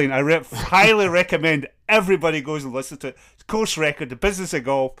 it's brilliant. I highly recommend everybody goes and listens to it. Course Record, the business of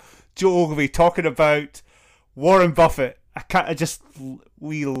golf, Joe Ogilvy talking about Warren Buffett.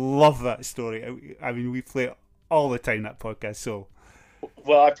 We love that story. I mean, we play it all the time, that podcast. So,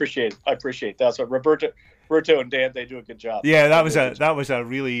 well, I appreciate that. That's what Roberto and Dan, they do a good job. Yeah, that was a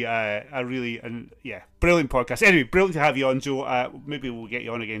really brilliant podcast. Anyway, brilliant to have you on, Joe. Maybe we'll get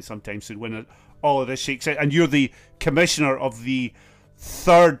you on again sometime soon when all of this shakes out. And you're the commissioner of the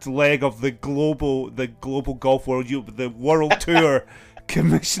third leg of the global golf world. The World Tour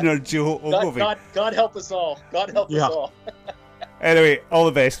Commissioner Joe Ogilvy. God help us all. God help us all. Anyway, all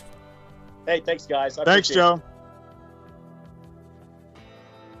the best. Hey, thanks, guys. Thanks, Joe.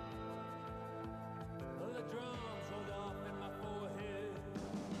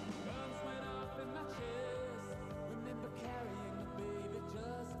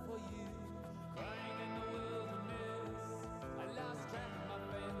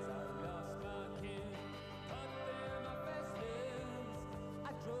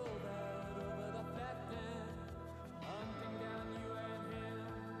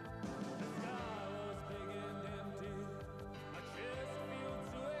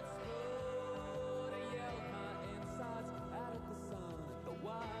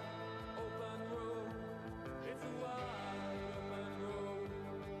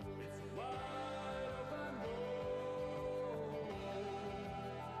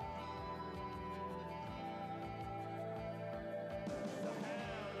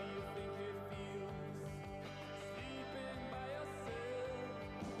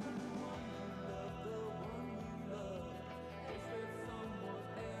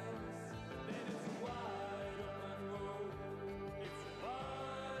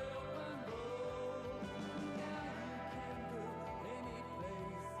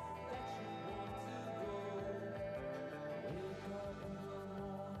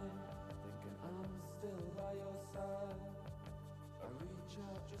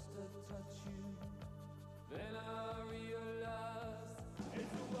 Then I